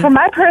that, Amy. But for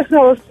my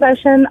personal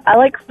obsession, I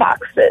like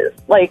foxes,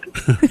 like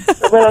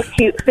the little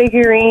cute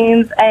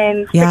figurines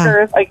and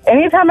stickers. Like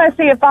anytime I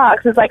see a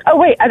fox, it's like, oh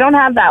wait, I don't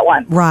have that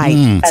one.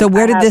 Right. So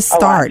where did this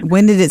start?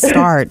 When did it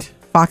start?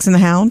 Fox and the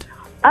Hound?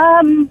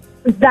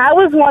 That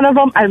was one of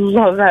them. I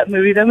love that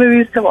movie. That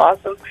movie is so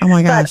awesome. Oh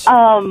my gosh.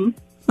 But,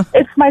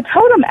 it's my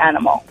totem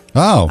animal.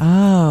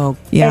 Oh,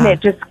 yeah. And it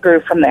just grew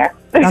from there.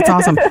 That's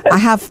awesome. I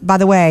have, by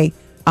the way,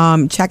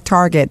 check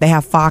Target. They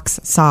have fox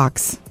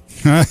socks.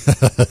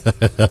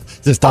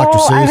 This Dr.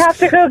 Seuss? I have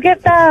to go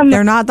get them.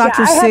 They're not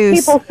Dr. I Seuss.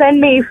 have people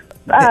send me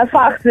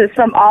foxes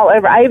from all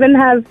over. I even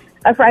have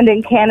a friend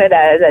in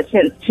Canada that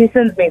she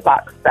sends me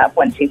fox stuff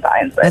when she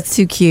finds it. That's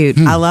too cute.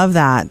 I love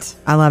that.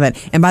 I love it.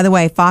 And by the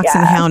way, Fox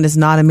and the Hound is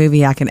not a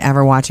movie I can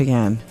ever watch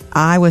again.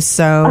 I was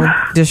so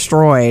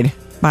destroyed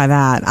by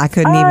that. I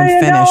couldn't even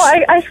finish.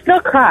 I still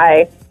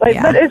cry.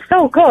 But it's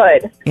so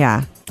good.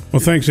 Yeah. Well,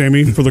 thanks,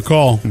 Amy, for the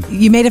call.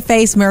 You made a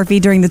face, Murphy,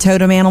 during the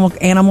totem animal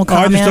comment.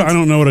 I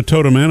don't know what a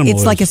totem animal is.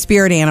 It's like a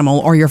spirit animal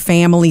or your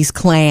family's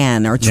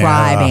clan or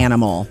tribe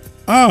animal.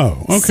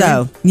 Oh, okay.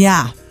 So,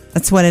 yeah,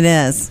 that's what it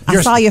is. I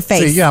saw your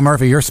face. See, yeah,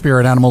 Murphy, your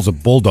spirit animal's a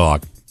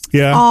bulldog.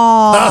 Yeah.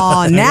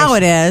 Oh, now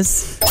it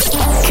is.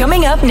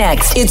 Coming up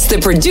next, it's the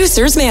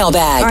producer's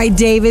mailbag. All right,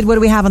 David, what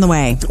do we have on the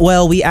way?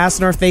 Well, we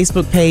asked on our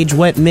Facebook page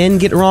what men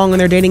get wrong on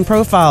their dating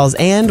profiles,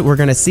 and we're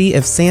going to see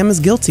if Sam is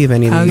guilty of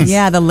any of these. Oh,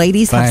 yeah, the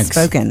ladies have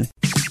spoken.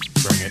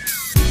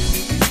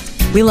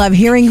 We love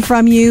hearing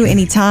from you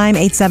anytime.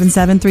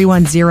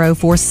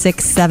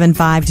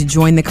 877-310-4675 to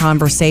join the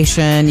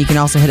conversation. You can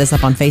also hit us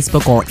up on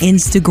Facebook or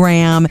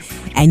Instagram.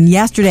 And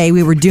yesterday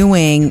we were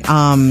doing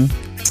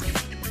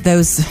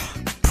those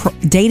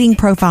dating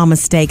profile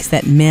mistakes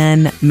that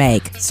men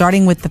make,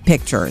 starting with the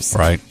pictures.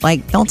 Right.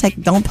 Like, don't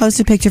post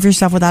a picture of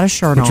yourself without a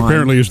shirt on. Which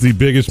apparently is the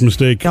biggest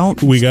mistake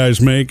we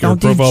guys make. Don't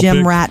do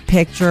gym rat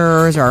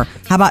pictures, or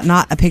how about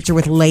not a picture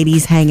with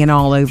ladies hanging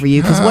all over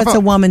you? Because what's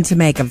a woman to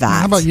make of that?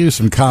 How about use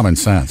some common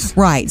sense?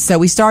 Right. So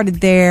we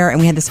started there,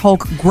 and we had this whole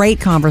great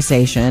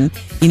conversation,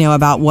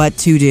 about what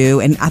to do.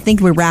 And I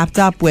think we wrapped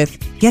up with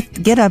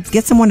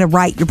get someone to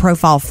write your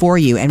profile for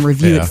you and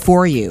review it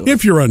for you.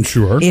 If you're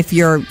unsure. If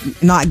you're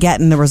not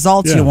getting the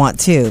results you want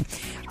to.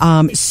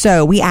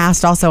 So we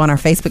asked also on our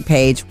Facebook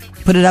page,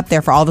 put it up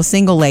there for all the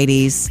single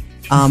ladies.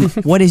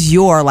 What is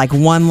your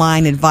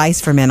one-line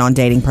advice for men on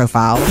dating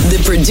profile?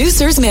 The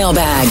producer's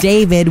mailbag.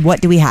 David,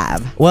 what do we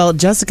have? Well,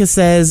 Jessica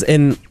says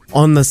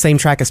on the same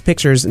track as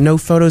pictures, no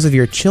photos of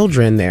your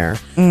children there.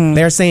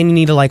 They're saying you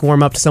need to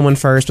warm up to someone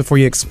first before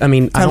you, I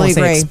don't want to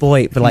say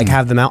exploit, but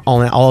have them out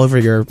all over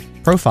your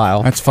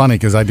profile. That's funny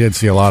because I did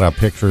see a lot of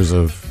pictures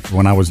of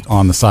when I was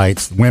on the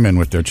sites, women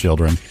with their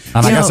children.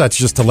 And I guess that's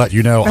just to let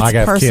you know I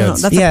got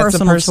kids. That's a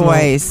personal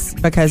choice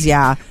because,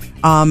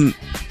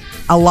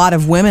 a lot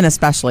of women,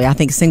 especially, I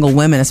think single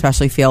women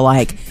especially, feel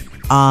like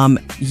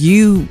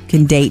you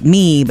can date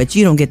me, but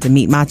you don't get to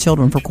meet my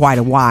children for quite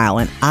a while.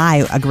 And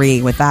I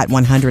agree with that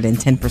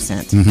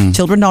 110%.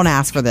 Children don't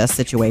ask for this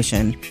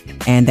situation,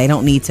 and they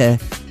don't need to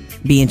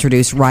be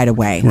introduced right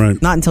away.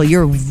 Right. Not until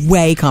you're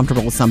way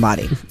comfortable with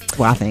somebody. That's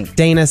what I think.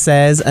 Dana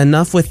says,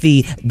 enough with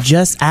the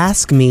just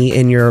ask me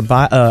in your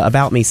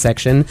about me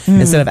section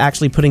instead of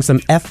actually putting some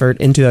effort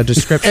into a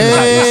description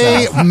about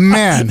yourself.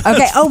 Amen.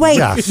 Okay. Oh, wait.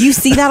 Yeah. You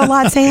see that a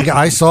lot, Sam?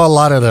 I saw a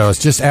lot of those.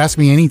 Just ask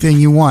me anything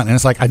you want. And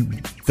it's like,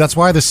 that's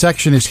why the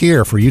section is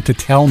here, for you to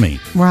tell me.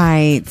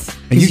 Right.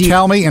 And you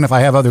tell me, and if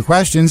I have other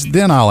questions,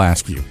 then I'll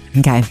ask you.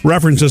 Okay.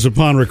 References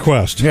upon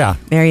request. Yeah.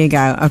 There you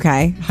go.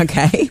 Okay.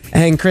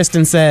 And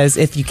Kristen says,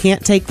 if you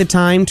can't take the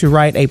time to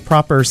write a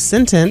proper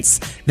sentence,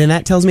 then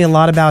that tells me a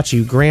lot about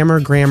you.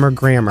 Grammar.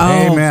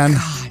 Amen.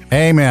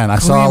 Amen. I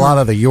saw a lot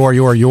of the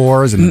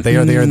yours, and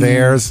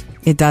theirs.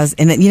 It does.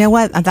 And you know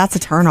what? That's a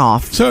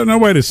turnoff. So, no,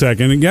 wait a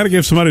second. You got to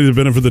give somebody the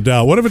benefit of the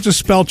doubt. What if it's a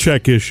spell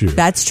check issue?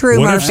 That's true.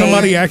 What if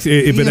somebody, if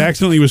it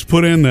accidentally was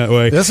put in that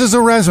way? This is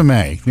a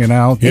resume, you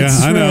know. Yeah,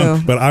 I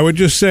know. But I would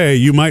just say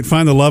you might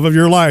find the love of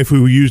your life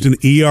who used an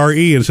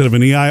ERE instead of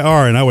an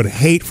EIR, and I would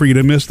hate for you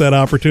to miss that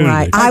opportunity.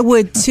 Right. I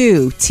would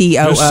too, TOO.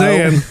 Just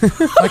saying.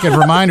 I could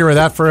remind her of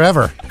that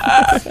forever.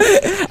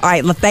 All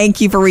right. Well,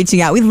 thank you for reaching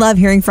out. We love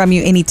hearing from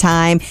you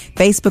anytime.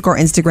 Facebook or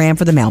Instagram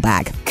for the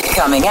mailbag.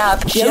 Coming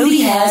up,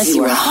 Jody has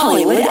your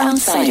Hollywood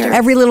Outsider.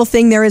 Every little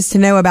thing there is to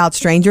know about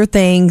Stranger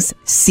Things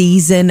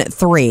Season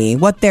 3.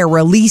 What they're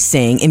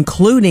releasing,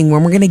 including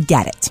when we're going to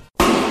get it.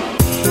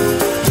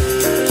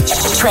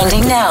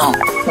 Trending now.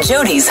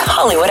 Jody's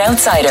Hollywood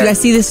Outsider. Do you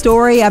guys see the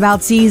story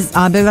about season?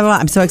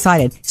 I'm so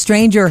excited.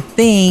 Stranger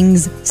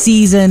Things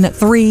Season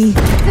 3.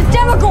 The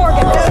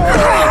Demogorgon!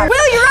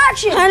 Will, your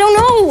action! I don't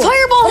know.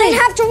 Fireball! They'd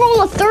have to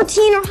roll a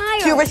 13 or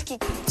higher. Too risky.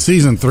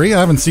 Season 3? I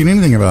haven't seen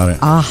anything about it.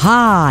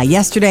 Aha.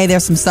 Yesterday,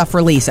 there's some stuff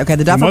released. Okay,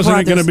 the Duffer Wasn't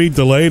Brothers. it going to be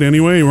delayed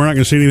anyway? We're not going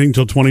to see anything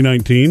until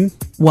 2019?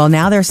 Well,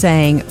 now they're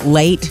saying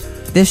late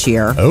this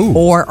year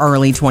or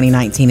early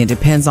 2019. It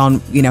depends on,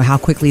 how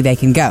quickly they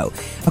can go.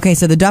 Okay,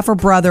 so the Duffer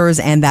Brothers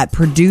and that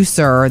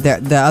producer,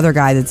 the other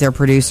guy that's their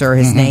producer,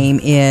 his name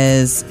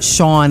is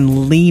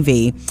Sean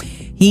Levy.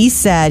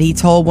 He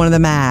told one of the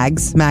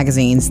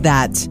magazines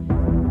that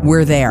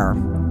we're there.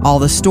 All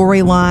the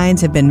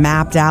storylines have been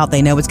mapped out.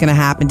 They know what's going to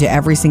happen to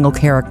every single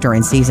character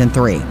in season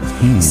 3.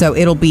 So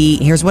it'll be,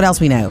 here's what else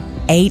we know,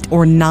 8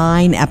 or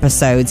 9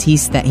 episodes,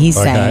 he's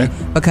saying,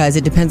 because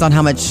it depends on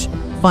how much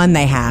fun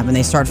they have and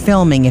they start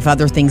filming if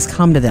other things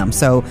come to them.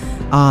 So,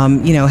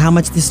 how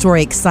much the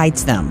story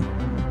excites them.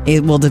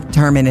 It will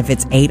determine if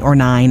it's 8 or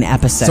 9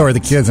 episodes. So are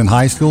the kids in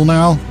high school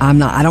now?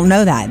 I don't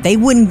know that. They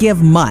wouldn't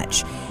give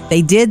much.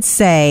 They did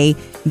say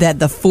that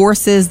the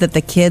forces that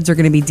the kids are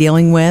going to be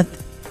dealing with,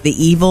 the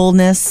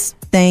evilness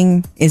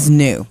thing, is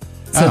new.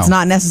 So it's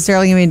not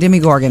necessarily going to be a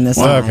Demogorgon this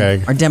time.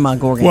 Okay. Or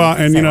Demogorgon. Well,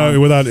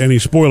 and without any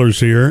spoilers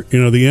here,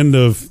 the end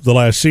of the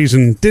last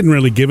season didn't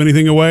really give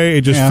anything away.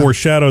 It just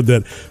foreshadowed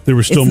that there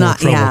was still more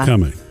trouble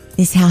coming.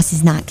 This house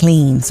is not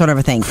clean, sort of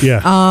a thing.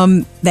 Yeah.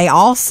 They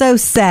also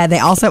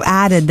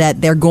added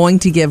that they're going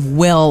to give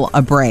Will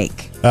a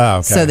break. Oh,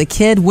 okay. So the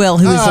kid Will,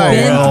 who has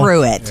been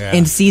through it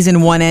in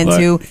season 1 and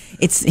 2,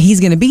 he's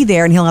going to be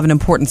there and he'll have an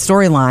important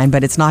storyline,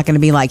 but it's not going to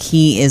be like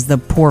he is the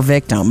poor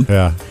victim.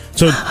 Yeah.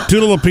 So 2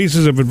 little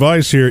pieces of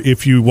advice here.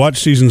 If you watch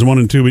seasons 1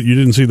 and 2, but you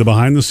didn't see the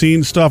behind the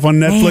scenes stuff on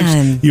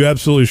Netflix, you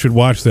absolutely should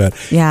watch that.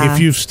 Yeah. If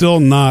you've still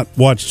not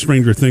watched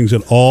Stranger Things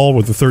at all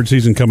with the 3rd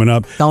season coming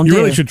up, you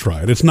really should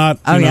try it. It's not,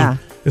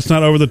 it's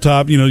not over the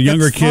top.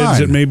 Younger It's kids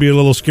fun. it may be a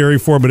little scary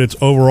for, but it's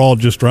overall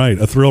just right.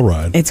 A thrill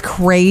ride. It's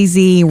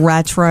crazy,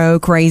 retro,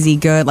 crazy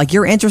good. Like,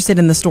 you're interested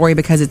in the story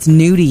because it's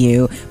new to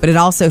you, but it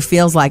also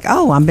feels like,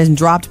 I'm been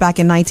dropped back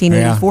in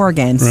 1984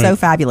 again. Right. So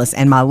fabulous.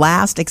 And my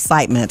last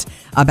excitement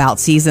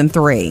about season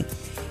 3,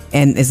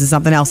 and this is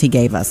something else he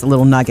gave us, a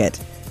little nugget.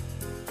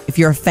 If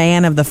you're a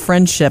fan of the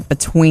friendship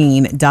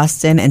between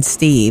Dustin and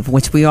Steve,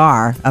 which we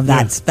are, of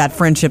that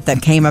friendship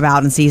that came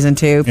about in season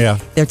 2,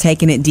 they're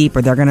taking it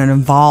deeper. They're going to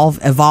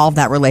evolve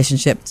that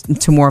relationship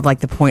to more of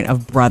like the point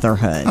of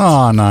brotherhood.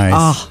 Oh, nice.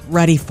 Oh,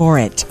 ready for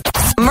it.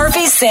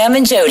 Murphy, Sam,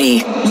 and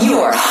Jody,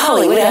 your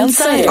Hollywood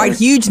Outsider. All right,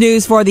 huge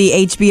news for the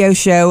HBO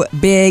show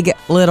Big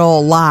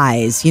Little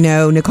Lies.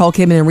 Nicole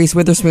Kidman and Reese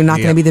Witherspoon not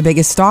going to be the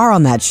biggest star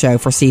on that show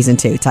for season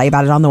 2. Tell you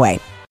about it on the way.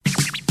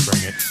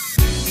 Bring it.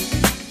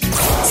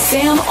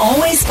 Sam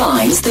always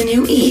finds the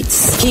new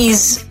eats.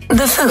 He's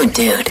the food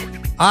dude.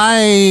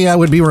 I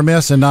would be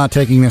remiss in not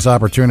taking this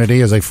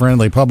opportunity as a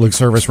friendly public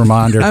service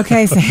reminder.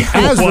 Okay, so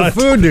as the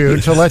food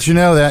dude, to let you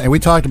know that, and we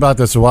talked about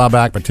this a while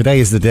back, but today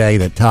is the day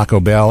that Taco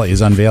Bell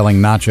is unveiling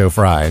nacho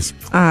fries.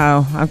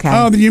 Oh, okay.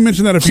 Oh, you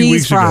mentioned that a few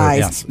weeks ago. Cheese fries.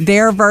 Yes.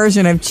 Their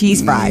version of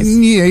cheese fries.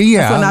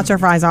 Yeah. That's what nacho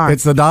fries are.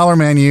 It's the dollar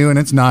menu, and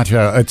it's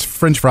nacho. It's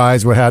French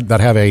fries that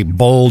have a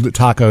bold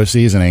taco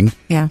seasoning.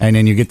 Yeah. And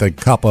then you get the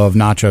cup of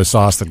nacho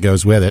sauce that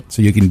goes with it,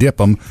 so you can dip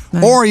them.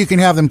 Nice. Or you can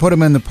have them put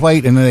them in the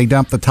plate, and then they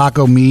dump the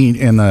taco meat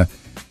in the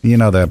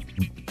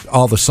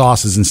all the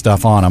sauces and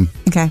stuff on them.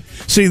 Okay.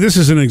 See, this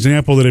is an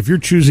example that if you're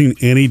choosing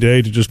any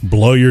day to just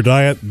blow your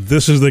diet,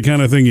 this is the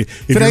kind of thing.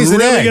 If Today's you're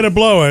the really day. going to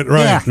blow it,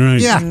 right?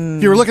 Yeah.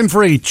 If you're looking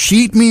for a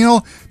cheat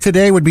meal,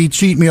 today would be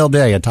cheat meal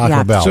day at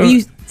Taco Bell. When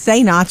you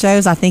say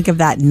nachos, I think of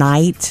that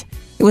night.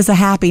 It was a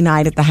happy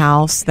night at the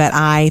house that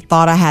I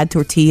thought I had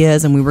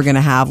tortillas and we were going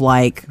to have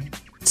like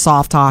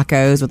soft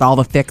tacos with all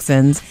the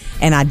fixins.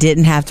 And I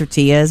didn't have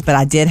tortillas, but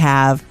I did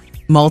have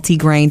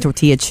multi-grain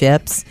tortilla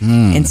chips.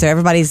 And so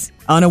everybody's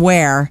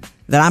unaware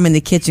that I'm in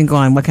the kitchen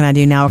going, what can I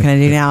do now? What can I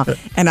do now?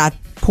 And I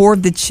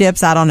poured the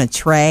chips out on a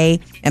tray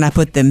and I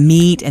put the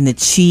meat and the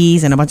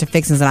cheese and a bunch of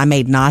fixins and I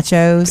made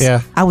nachos.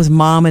 Yeah. I was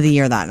mom of the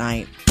year that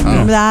night.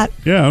 Remember that?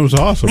 Yeah, it was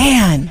awesome.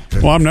 Man.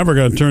 Well, I'm never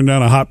going to turn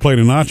down a hot plate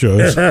of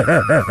nachos.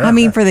 I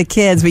mean, for the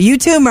kids, but you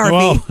too,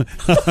 Murphy.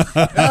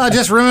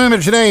 Just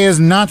remember, today is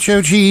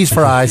nacho cheese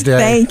fries day.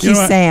 Thank you,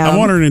 Sam. I'm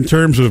wondering in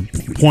terms of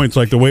points,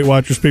 like the Weight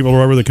Watchers people or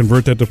whoever that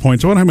convert that to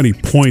points. I wonder how many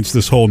points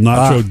this whole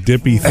nacho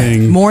dippy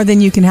thing. More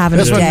than you can have in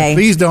a This one, day.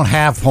 these don't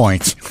have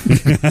points.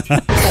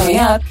 Coming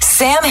up,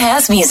 Sam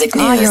has music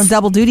news. Oh, you're on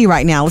double duty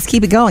right now. Let's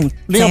keep it going.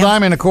 Neil Sam?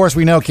 Diamond, of course,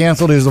 we know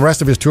canceled the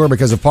rest of his tour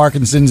because of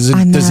Parkinson's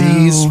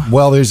disease.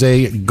 Well, there's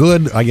a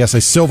good, I guess,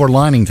 a silver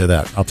lining to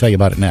that. I'll tell you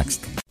about it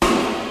next.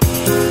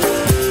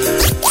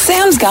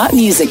 Sam's got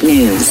music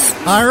news.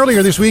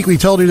 Earlier this week, we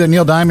told you that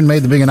Neil Diamond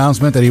made the big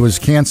announcement that he was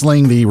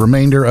canceling the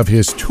remainder of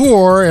his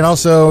tour and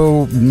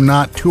also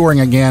not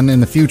touring again in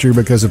the future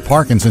because of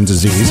Parkinson's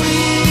disease.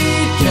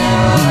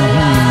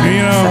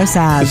 So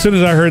sad. As soon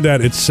as I heard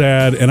that, it's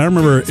sad. And I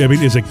remember,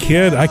 as a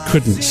kid, I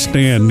couldn't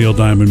stand Neil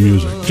Diamond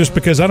music. Just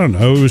because, I don't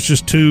know, it was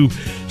just too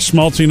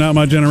schmaltzy, not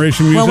my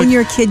generation music. Well, when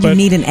you're a kid, you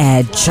need an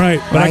edge.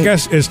 Right. But I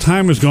guess as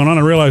time has gone on,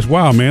 I realized,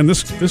 wow, man,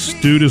 this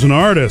dude is an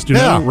artist,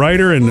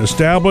 writer and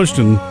established,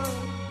 and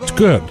it's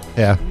good.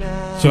 Yeah.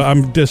 So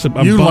I'm just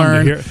bummed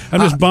to hear.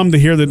 I'm just bummed to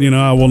hear that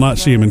I will not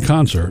see him in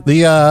concert.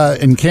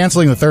 In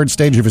canceling the third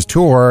stage of his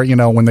tour,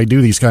 when they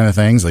do these kind of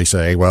things, they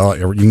say, well,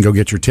 you can go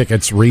get your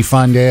tickets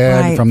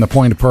refunded from the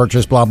point of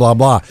purchase, blah, blah,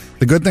 blah.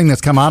 The good thing that's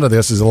come out of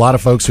this is a lot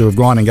of folks who have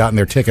gone and gotten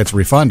their tickets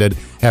refunded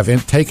have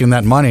taken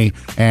that money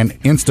and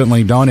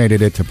instantly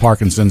donated it to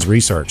Parkinson's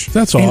research.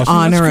 That's awesome. In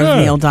honor of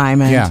Neil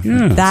Diamond.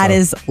 Yeah. That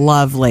is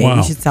lovely. Wow.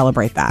 We should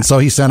celebrate that. So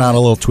he sent out a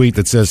little tweet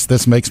that says,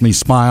 "This makes me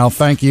smile.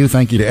 Thank you.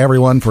 Thank you to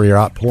everyone for your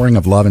outpouring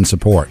of love and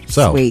support."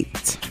 So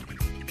sweet.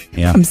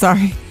 Yeah. I'm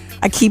sorry.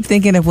 I keep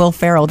thinking of Will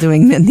Ferrell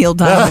doing Neil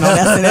Diamond on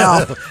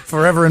SNL.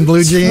 Forever in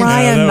blue jeans.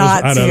 Trying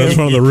I know that's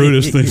one of the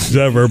rudest things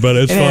ever, but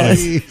it's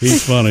funny.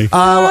 He's funny.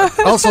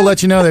 Also,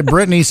 let you know that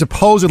Britney,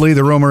 supposedly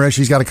the rumor is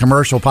she's got a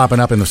commercial popping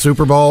up in the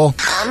Super Bowl.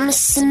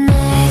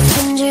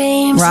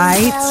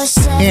 Right.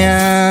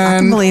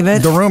 And I believe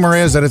it. The rumor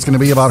is that it's going to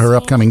be about her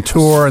upcoming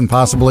tour and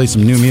possibly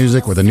some new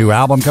music with a new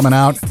album coming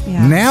out.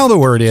 Yeah. Now the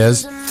word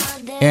is,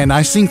 and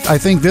I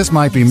think this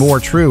might be more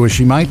true, is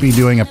she might be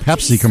doing a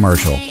Pepsi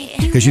commercial.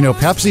 Because,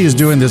 Pepsi is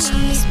doing this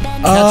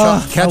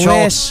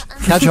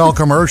catch-all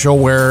commercial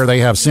where they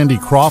have Cindy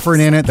Crawford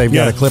in it. They've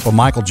got a clip of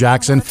Michael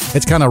Jackson.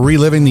 It's kind of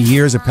reliving the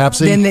years of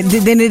Pepsi. Then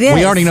it is.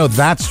 We already know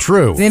that's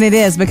true. Then it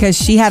is, because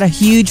she had a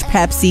huge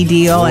Pepsi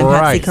deal and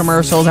Pepsi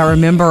commercials. I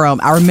remember them.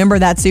 I remember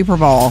that Super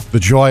Bowl.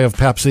 The joy of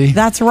Pepsi.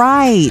 That's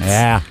right.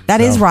 Yeah.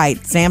 That is right.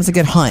 Sam's a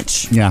good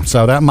hunch. Yeah,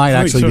 so that might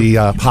actually be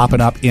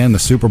popping up in the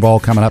Super Bowl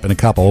coming up in a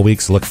couple of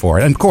weeks. Look for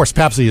it. And, of course,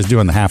 Pepsi is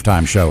doing the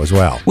halftime show as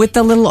well. With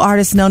the little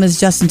artist known as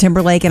Justin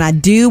Timberlake. And I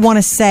do want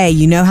to say,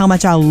 how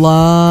much I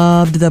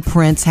loved the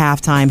Prince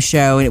halftime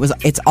show. And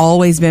it's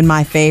always been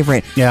my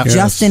favorite. Yeah.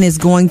 Justin is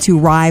going to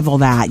rival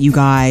that, you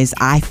guys.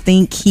 I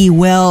think he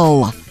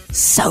will.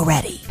 So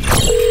ready.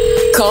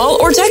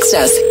 Call or text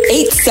us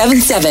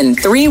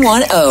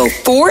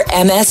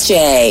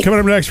 877-310-4MSJ. Coming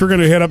up next, we're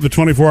going to hit up the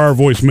 24-hour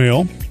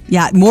voicemail.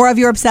 Yeah, more of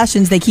your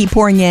obsessions. They keep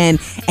pouring in.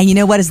 And you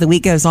know what? As the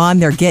week goes on,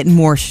 they're getting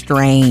more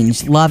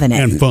strange. Loving it.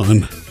 And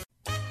fun.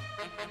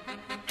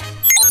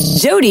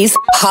 Jody's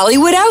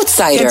Hollywood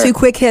Outsider. Got two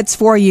quick hits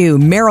for you.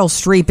 Meryl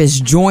Streep is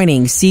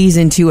joining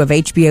season 2 of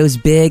HBO's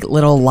Big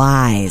Little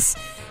Lies,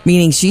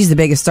 meaning she's the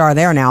biggest star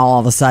there now all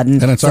of a sudden.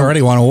 And it's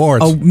already won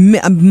awards.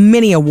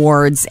 Many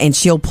awards, and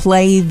she'll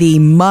play the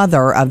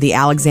mother of the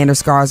Alexander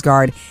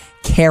Skarsgård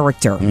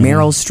character,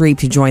 Meryl Streep,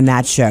 to join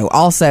that show.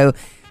 Also,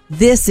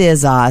 This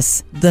Is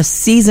Us, the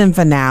season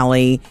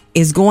finale,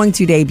 is going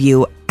to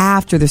debut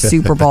after the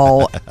Super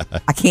Bowl.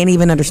 I can't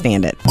even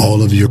understand it.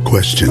 All of your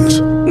questions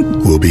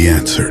will be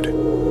answered.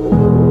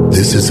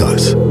 This Is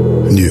Us,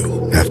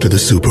 new after the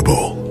Super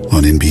Bowl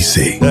on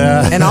NBC.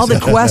 And all the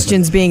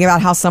questions being about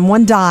how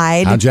someone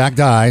died. How Jack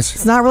dies.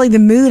 It's not really the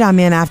mood I'm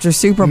in after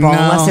Super Bowl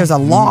unless there's a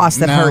loss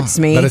that hurts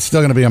me. But it's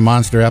still going to be a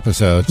monster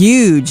episode.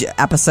 Huge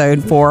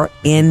episode for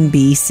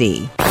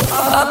NBC.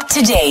 Up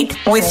to date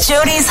with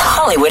Jody's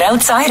Hollywood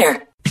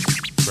Outsider.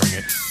 Bring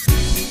it.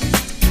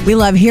 We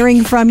love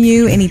hearing from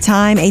you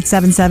anytime.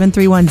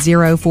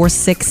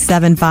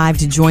 877-310-4675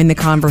 to join the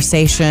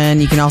conversation.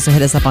 You can also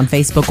hit us up on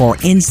Facebook or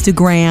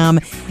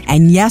Instagram.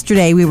 And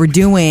yesterday we were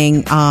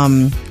doing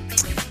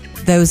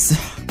those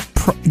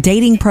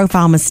dating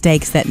profile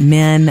mistakes that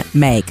men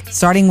make,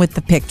 starting with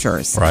the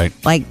pictures. Right.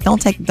 Like,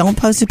 don't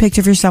post a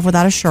picture of yourself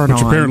without a shirt on.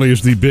 Which apparently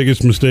is the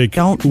biggest mistake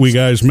we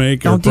guys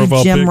make. Don't do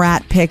gym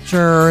rat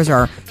pictures,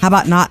 or how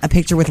about not a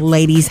picture with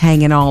ladies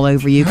hanging all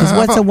over you? Because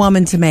what's a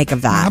woman to make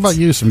of that? How about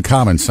use some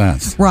common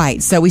sense?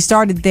 Right. So we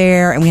started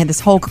there, and we had this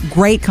whole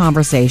great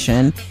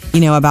conversation,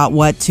 about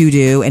what to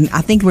do. And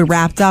I think we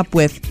wrapped up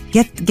with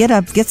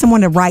get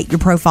someone to write your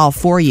profile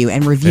for you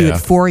and review it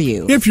for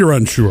you. If you're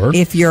unsure.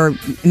 If you're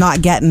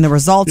not getting the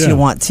results you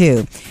want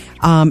to.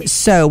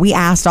 So we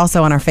asked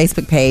also on our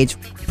Facebook page,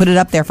 put it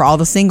up there for all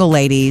the single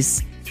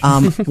ladies.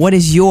 What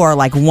is your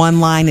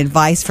one-line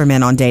advice for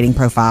men on dating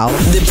profiles?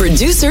 The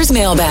producer's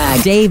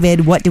mailbag.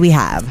 David, what do we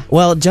have?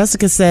 Well,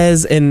 Jessica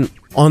says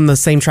on the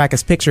same track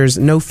as pictures,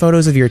 no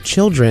photos of your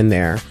children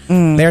there.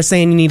 They're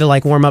saying you need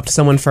to warm up to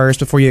someone first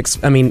before you. I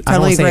don't want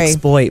to say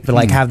exploit,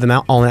 but have them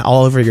out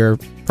all over your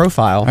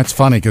profile. That's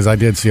funny because I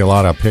did see a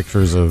lot of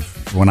pictures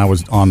of when I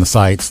was on the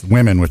sites,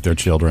 women with their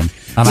children,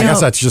 and I guess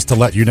that's just to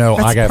let you know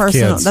I got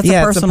kids. That's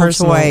a personal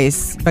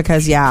choice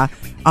because a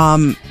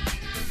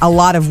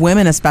lot of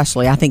women,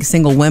 especially I think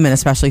single women,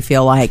 especially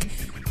feel like.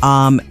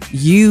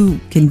 You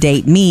can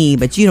date me,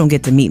 but you don't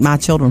get to meet my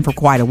children for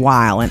quite a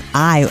while. And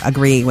I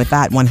agree with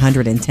that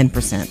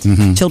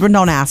 110%. Children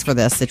don't ask for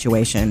this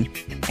situation,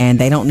 and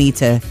they don't need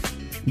to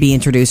be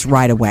introduced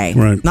right away.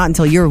 Right. Not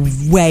until you're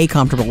way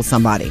comfortable with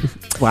somebody.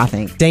 That's what I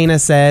think. Dana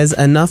says,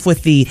 enough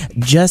with the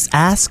just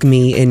ask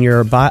me in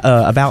your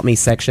about me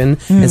section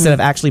instead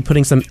of actually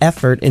putting some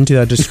effort into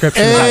a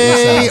description about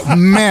yourself.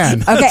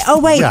 Amen. Okay.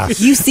 Oh, wait.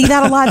 You see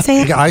that a lot,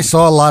 Sam? Yeah, I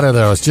saw a lot of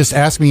those. Just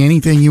ask me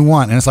anything you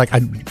want. And it's like,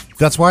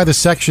 that's why the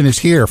section is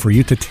here, for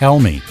you to tell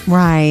me.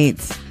 Right.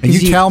 And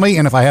you tell me,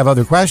 and if I have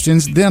other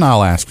questions, then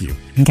I'll ask you.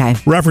 Okay.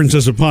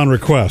 References upon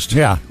request.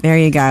 Yeah. There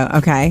you go.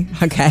 Okay.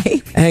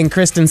 And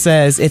Kristen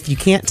says, if you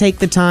can't take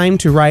the time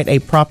to write a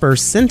proper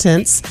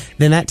sentence,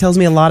 then that tells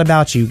me a lot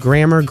about you.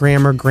 Grammar.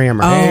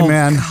 Oh,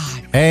 Amen.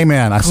 God.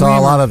 Amen. I saw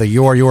a lot of the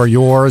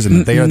yours,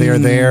 and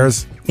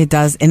theirs. It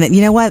does. And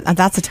you know what?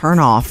 That's a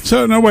turnoff.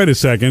 So, no, wait a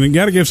second. You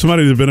got to give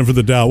somebody the benefit of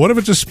the doubt. What if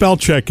it's a spell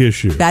check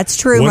issue? That's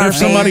true. What if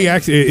somebody,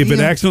 if it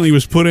accidentally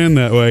was put in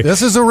that way?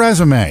 This is a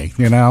resume,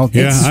 Yeah,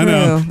 I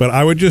know. But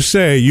I would just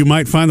say you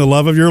might find the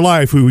love of your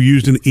life who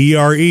used an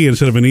ERE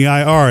instead of an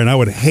EIR, and I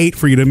would hate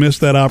for you to miss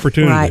that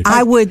opportunity. Right.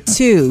 I would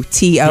too,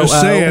 TOO.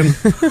 Just saying.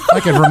 I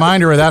could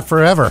remind her of that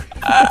forever.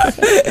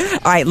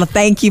 All right. Well,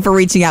 thank you for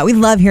reaching out. We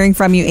love hearing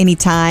from you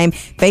anytime.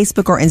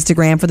 Facebook or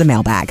Instagram for the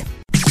mailbag.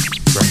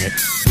 Bring it.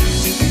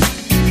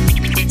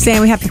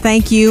 Sam, we have to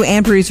thank you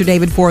and producer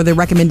David for the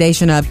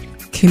recommendation of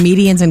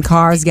Comedians in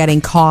Cars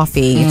Getting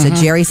Coffee. It's a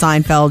Jerry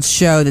Seinfeld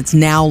show that's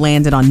now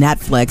landed on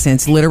Netflix, and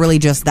it's literally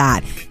just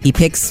that. He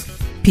picks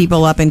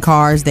people up in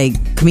cars,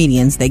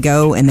 comedians, they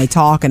go and they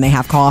talk and they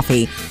have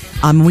coffee.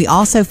 We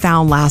also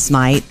found last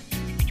night,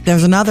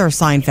 there's another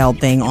Seinfeld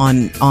thing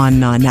on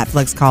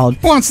Netflix called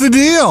What's the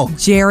Deal?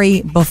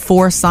 Jerry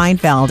Before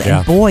Seinfeld.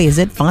 And boy, is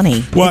it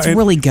funny. Well, it's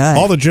really good.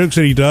 All the jokes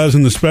that he does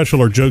in the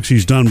special are jokes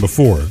he's done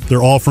before.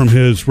 They're all from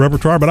his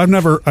repertoire, but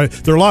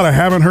there are a lot I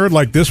haven't heard,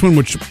 like this one,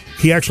 which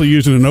he actually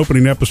used in an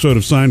opening episode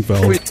of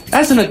Seinfeld.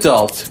 As an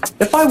adult,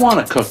 if I want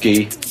a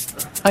cookie,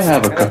 I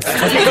have a cookie.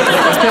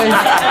 Okay?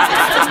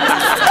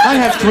 I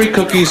have 3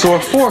 cookies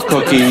or 4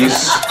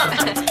 cookies.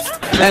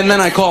 And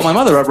then I call my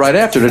mother up right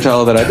after to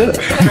tell her that I did it.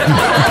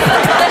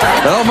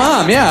 Oh,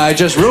 Mom, I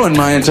just ruined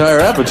my entire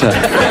appetite.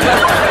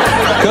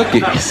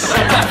 Cookies.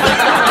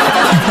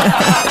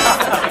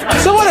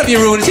 So what have you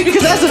ruined? See,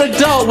 because as an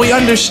adult, we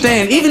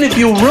understand, even if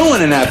you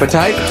ruin an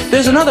appetite,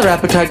 there's another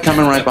appetite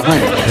coming right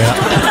behind it.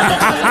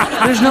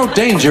 Yeah. There's no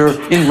danger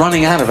in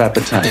running out of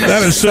appetite.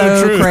 That is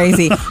so true.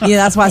 Crazy.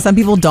 That's why some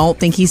people don't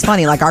think he's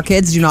funny. Like our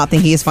kids do not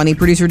think he is funny.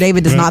 Producer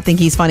David does not think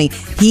he's funny.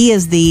 He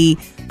is the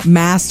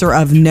master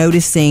of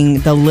noticing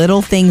the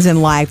little things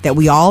in life that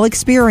we all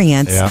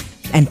experience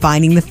and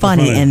finding the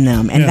funny in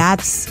them.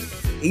 And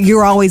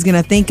you're always going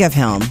to think of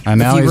him. And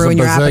now if you he's ruin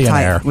a your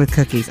appetite with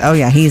cookies. Oh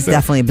yeah, he's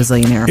definitely a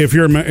bazillionaire. If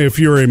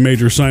you're a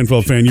major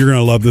Seinfeld fan, you're going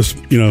to love this,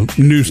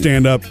 new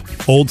stand-up,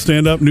 old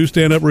stand-up, new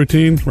stand-up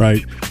routine.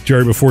 Right.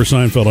 Jerry Before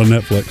Seinfeld on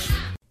Netflix.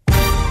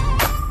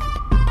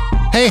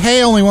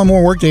 Hey, only one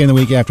more workday in the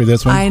week after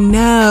this one. I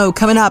know.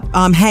 Coming up,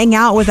 hang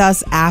out with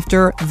us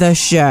after the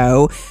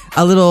show.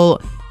 A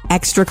little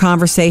extra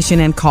conversation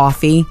and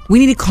coffee. We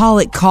need to call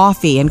it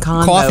coffee and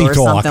convo coffee or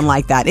talk. Something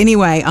like that.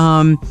 Anyway,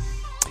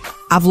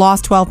 I've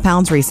lost 12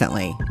 pounds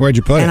recently. Where'd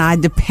you put it?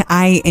 And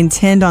I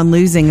intend on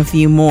losing a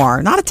few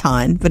more. Not a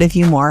ton, but a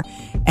few more.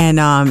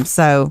 And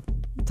so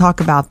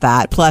talk about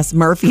that. Plus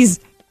Murphy's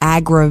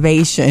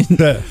aggravation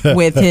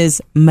with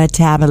his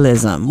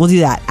metabolism. We'll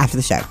do that after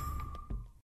the show.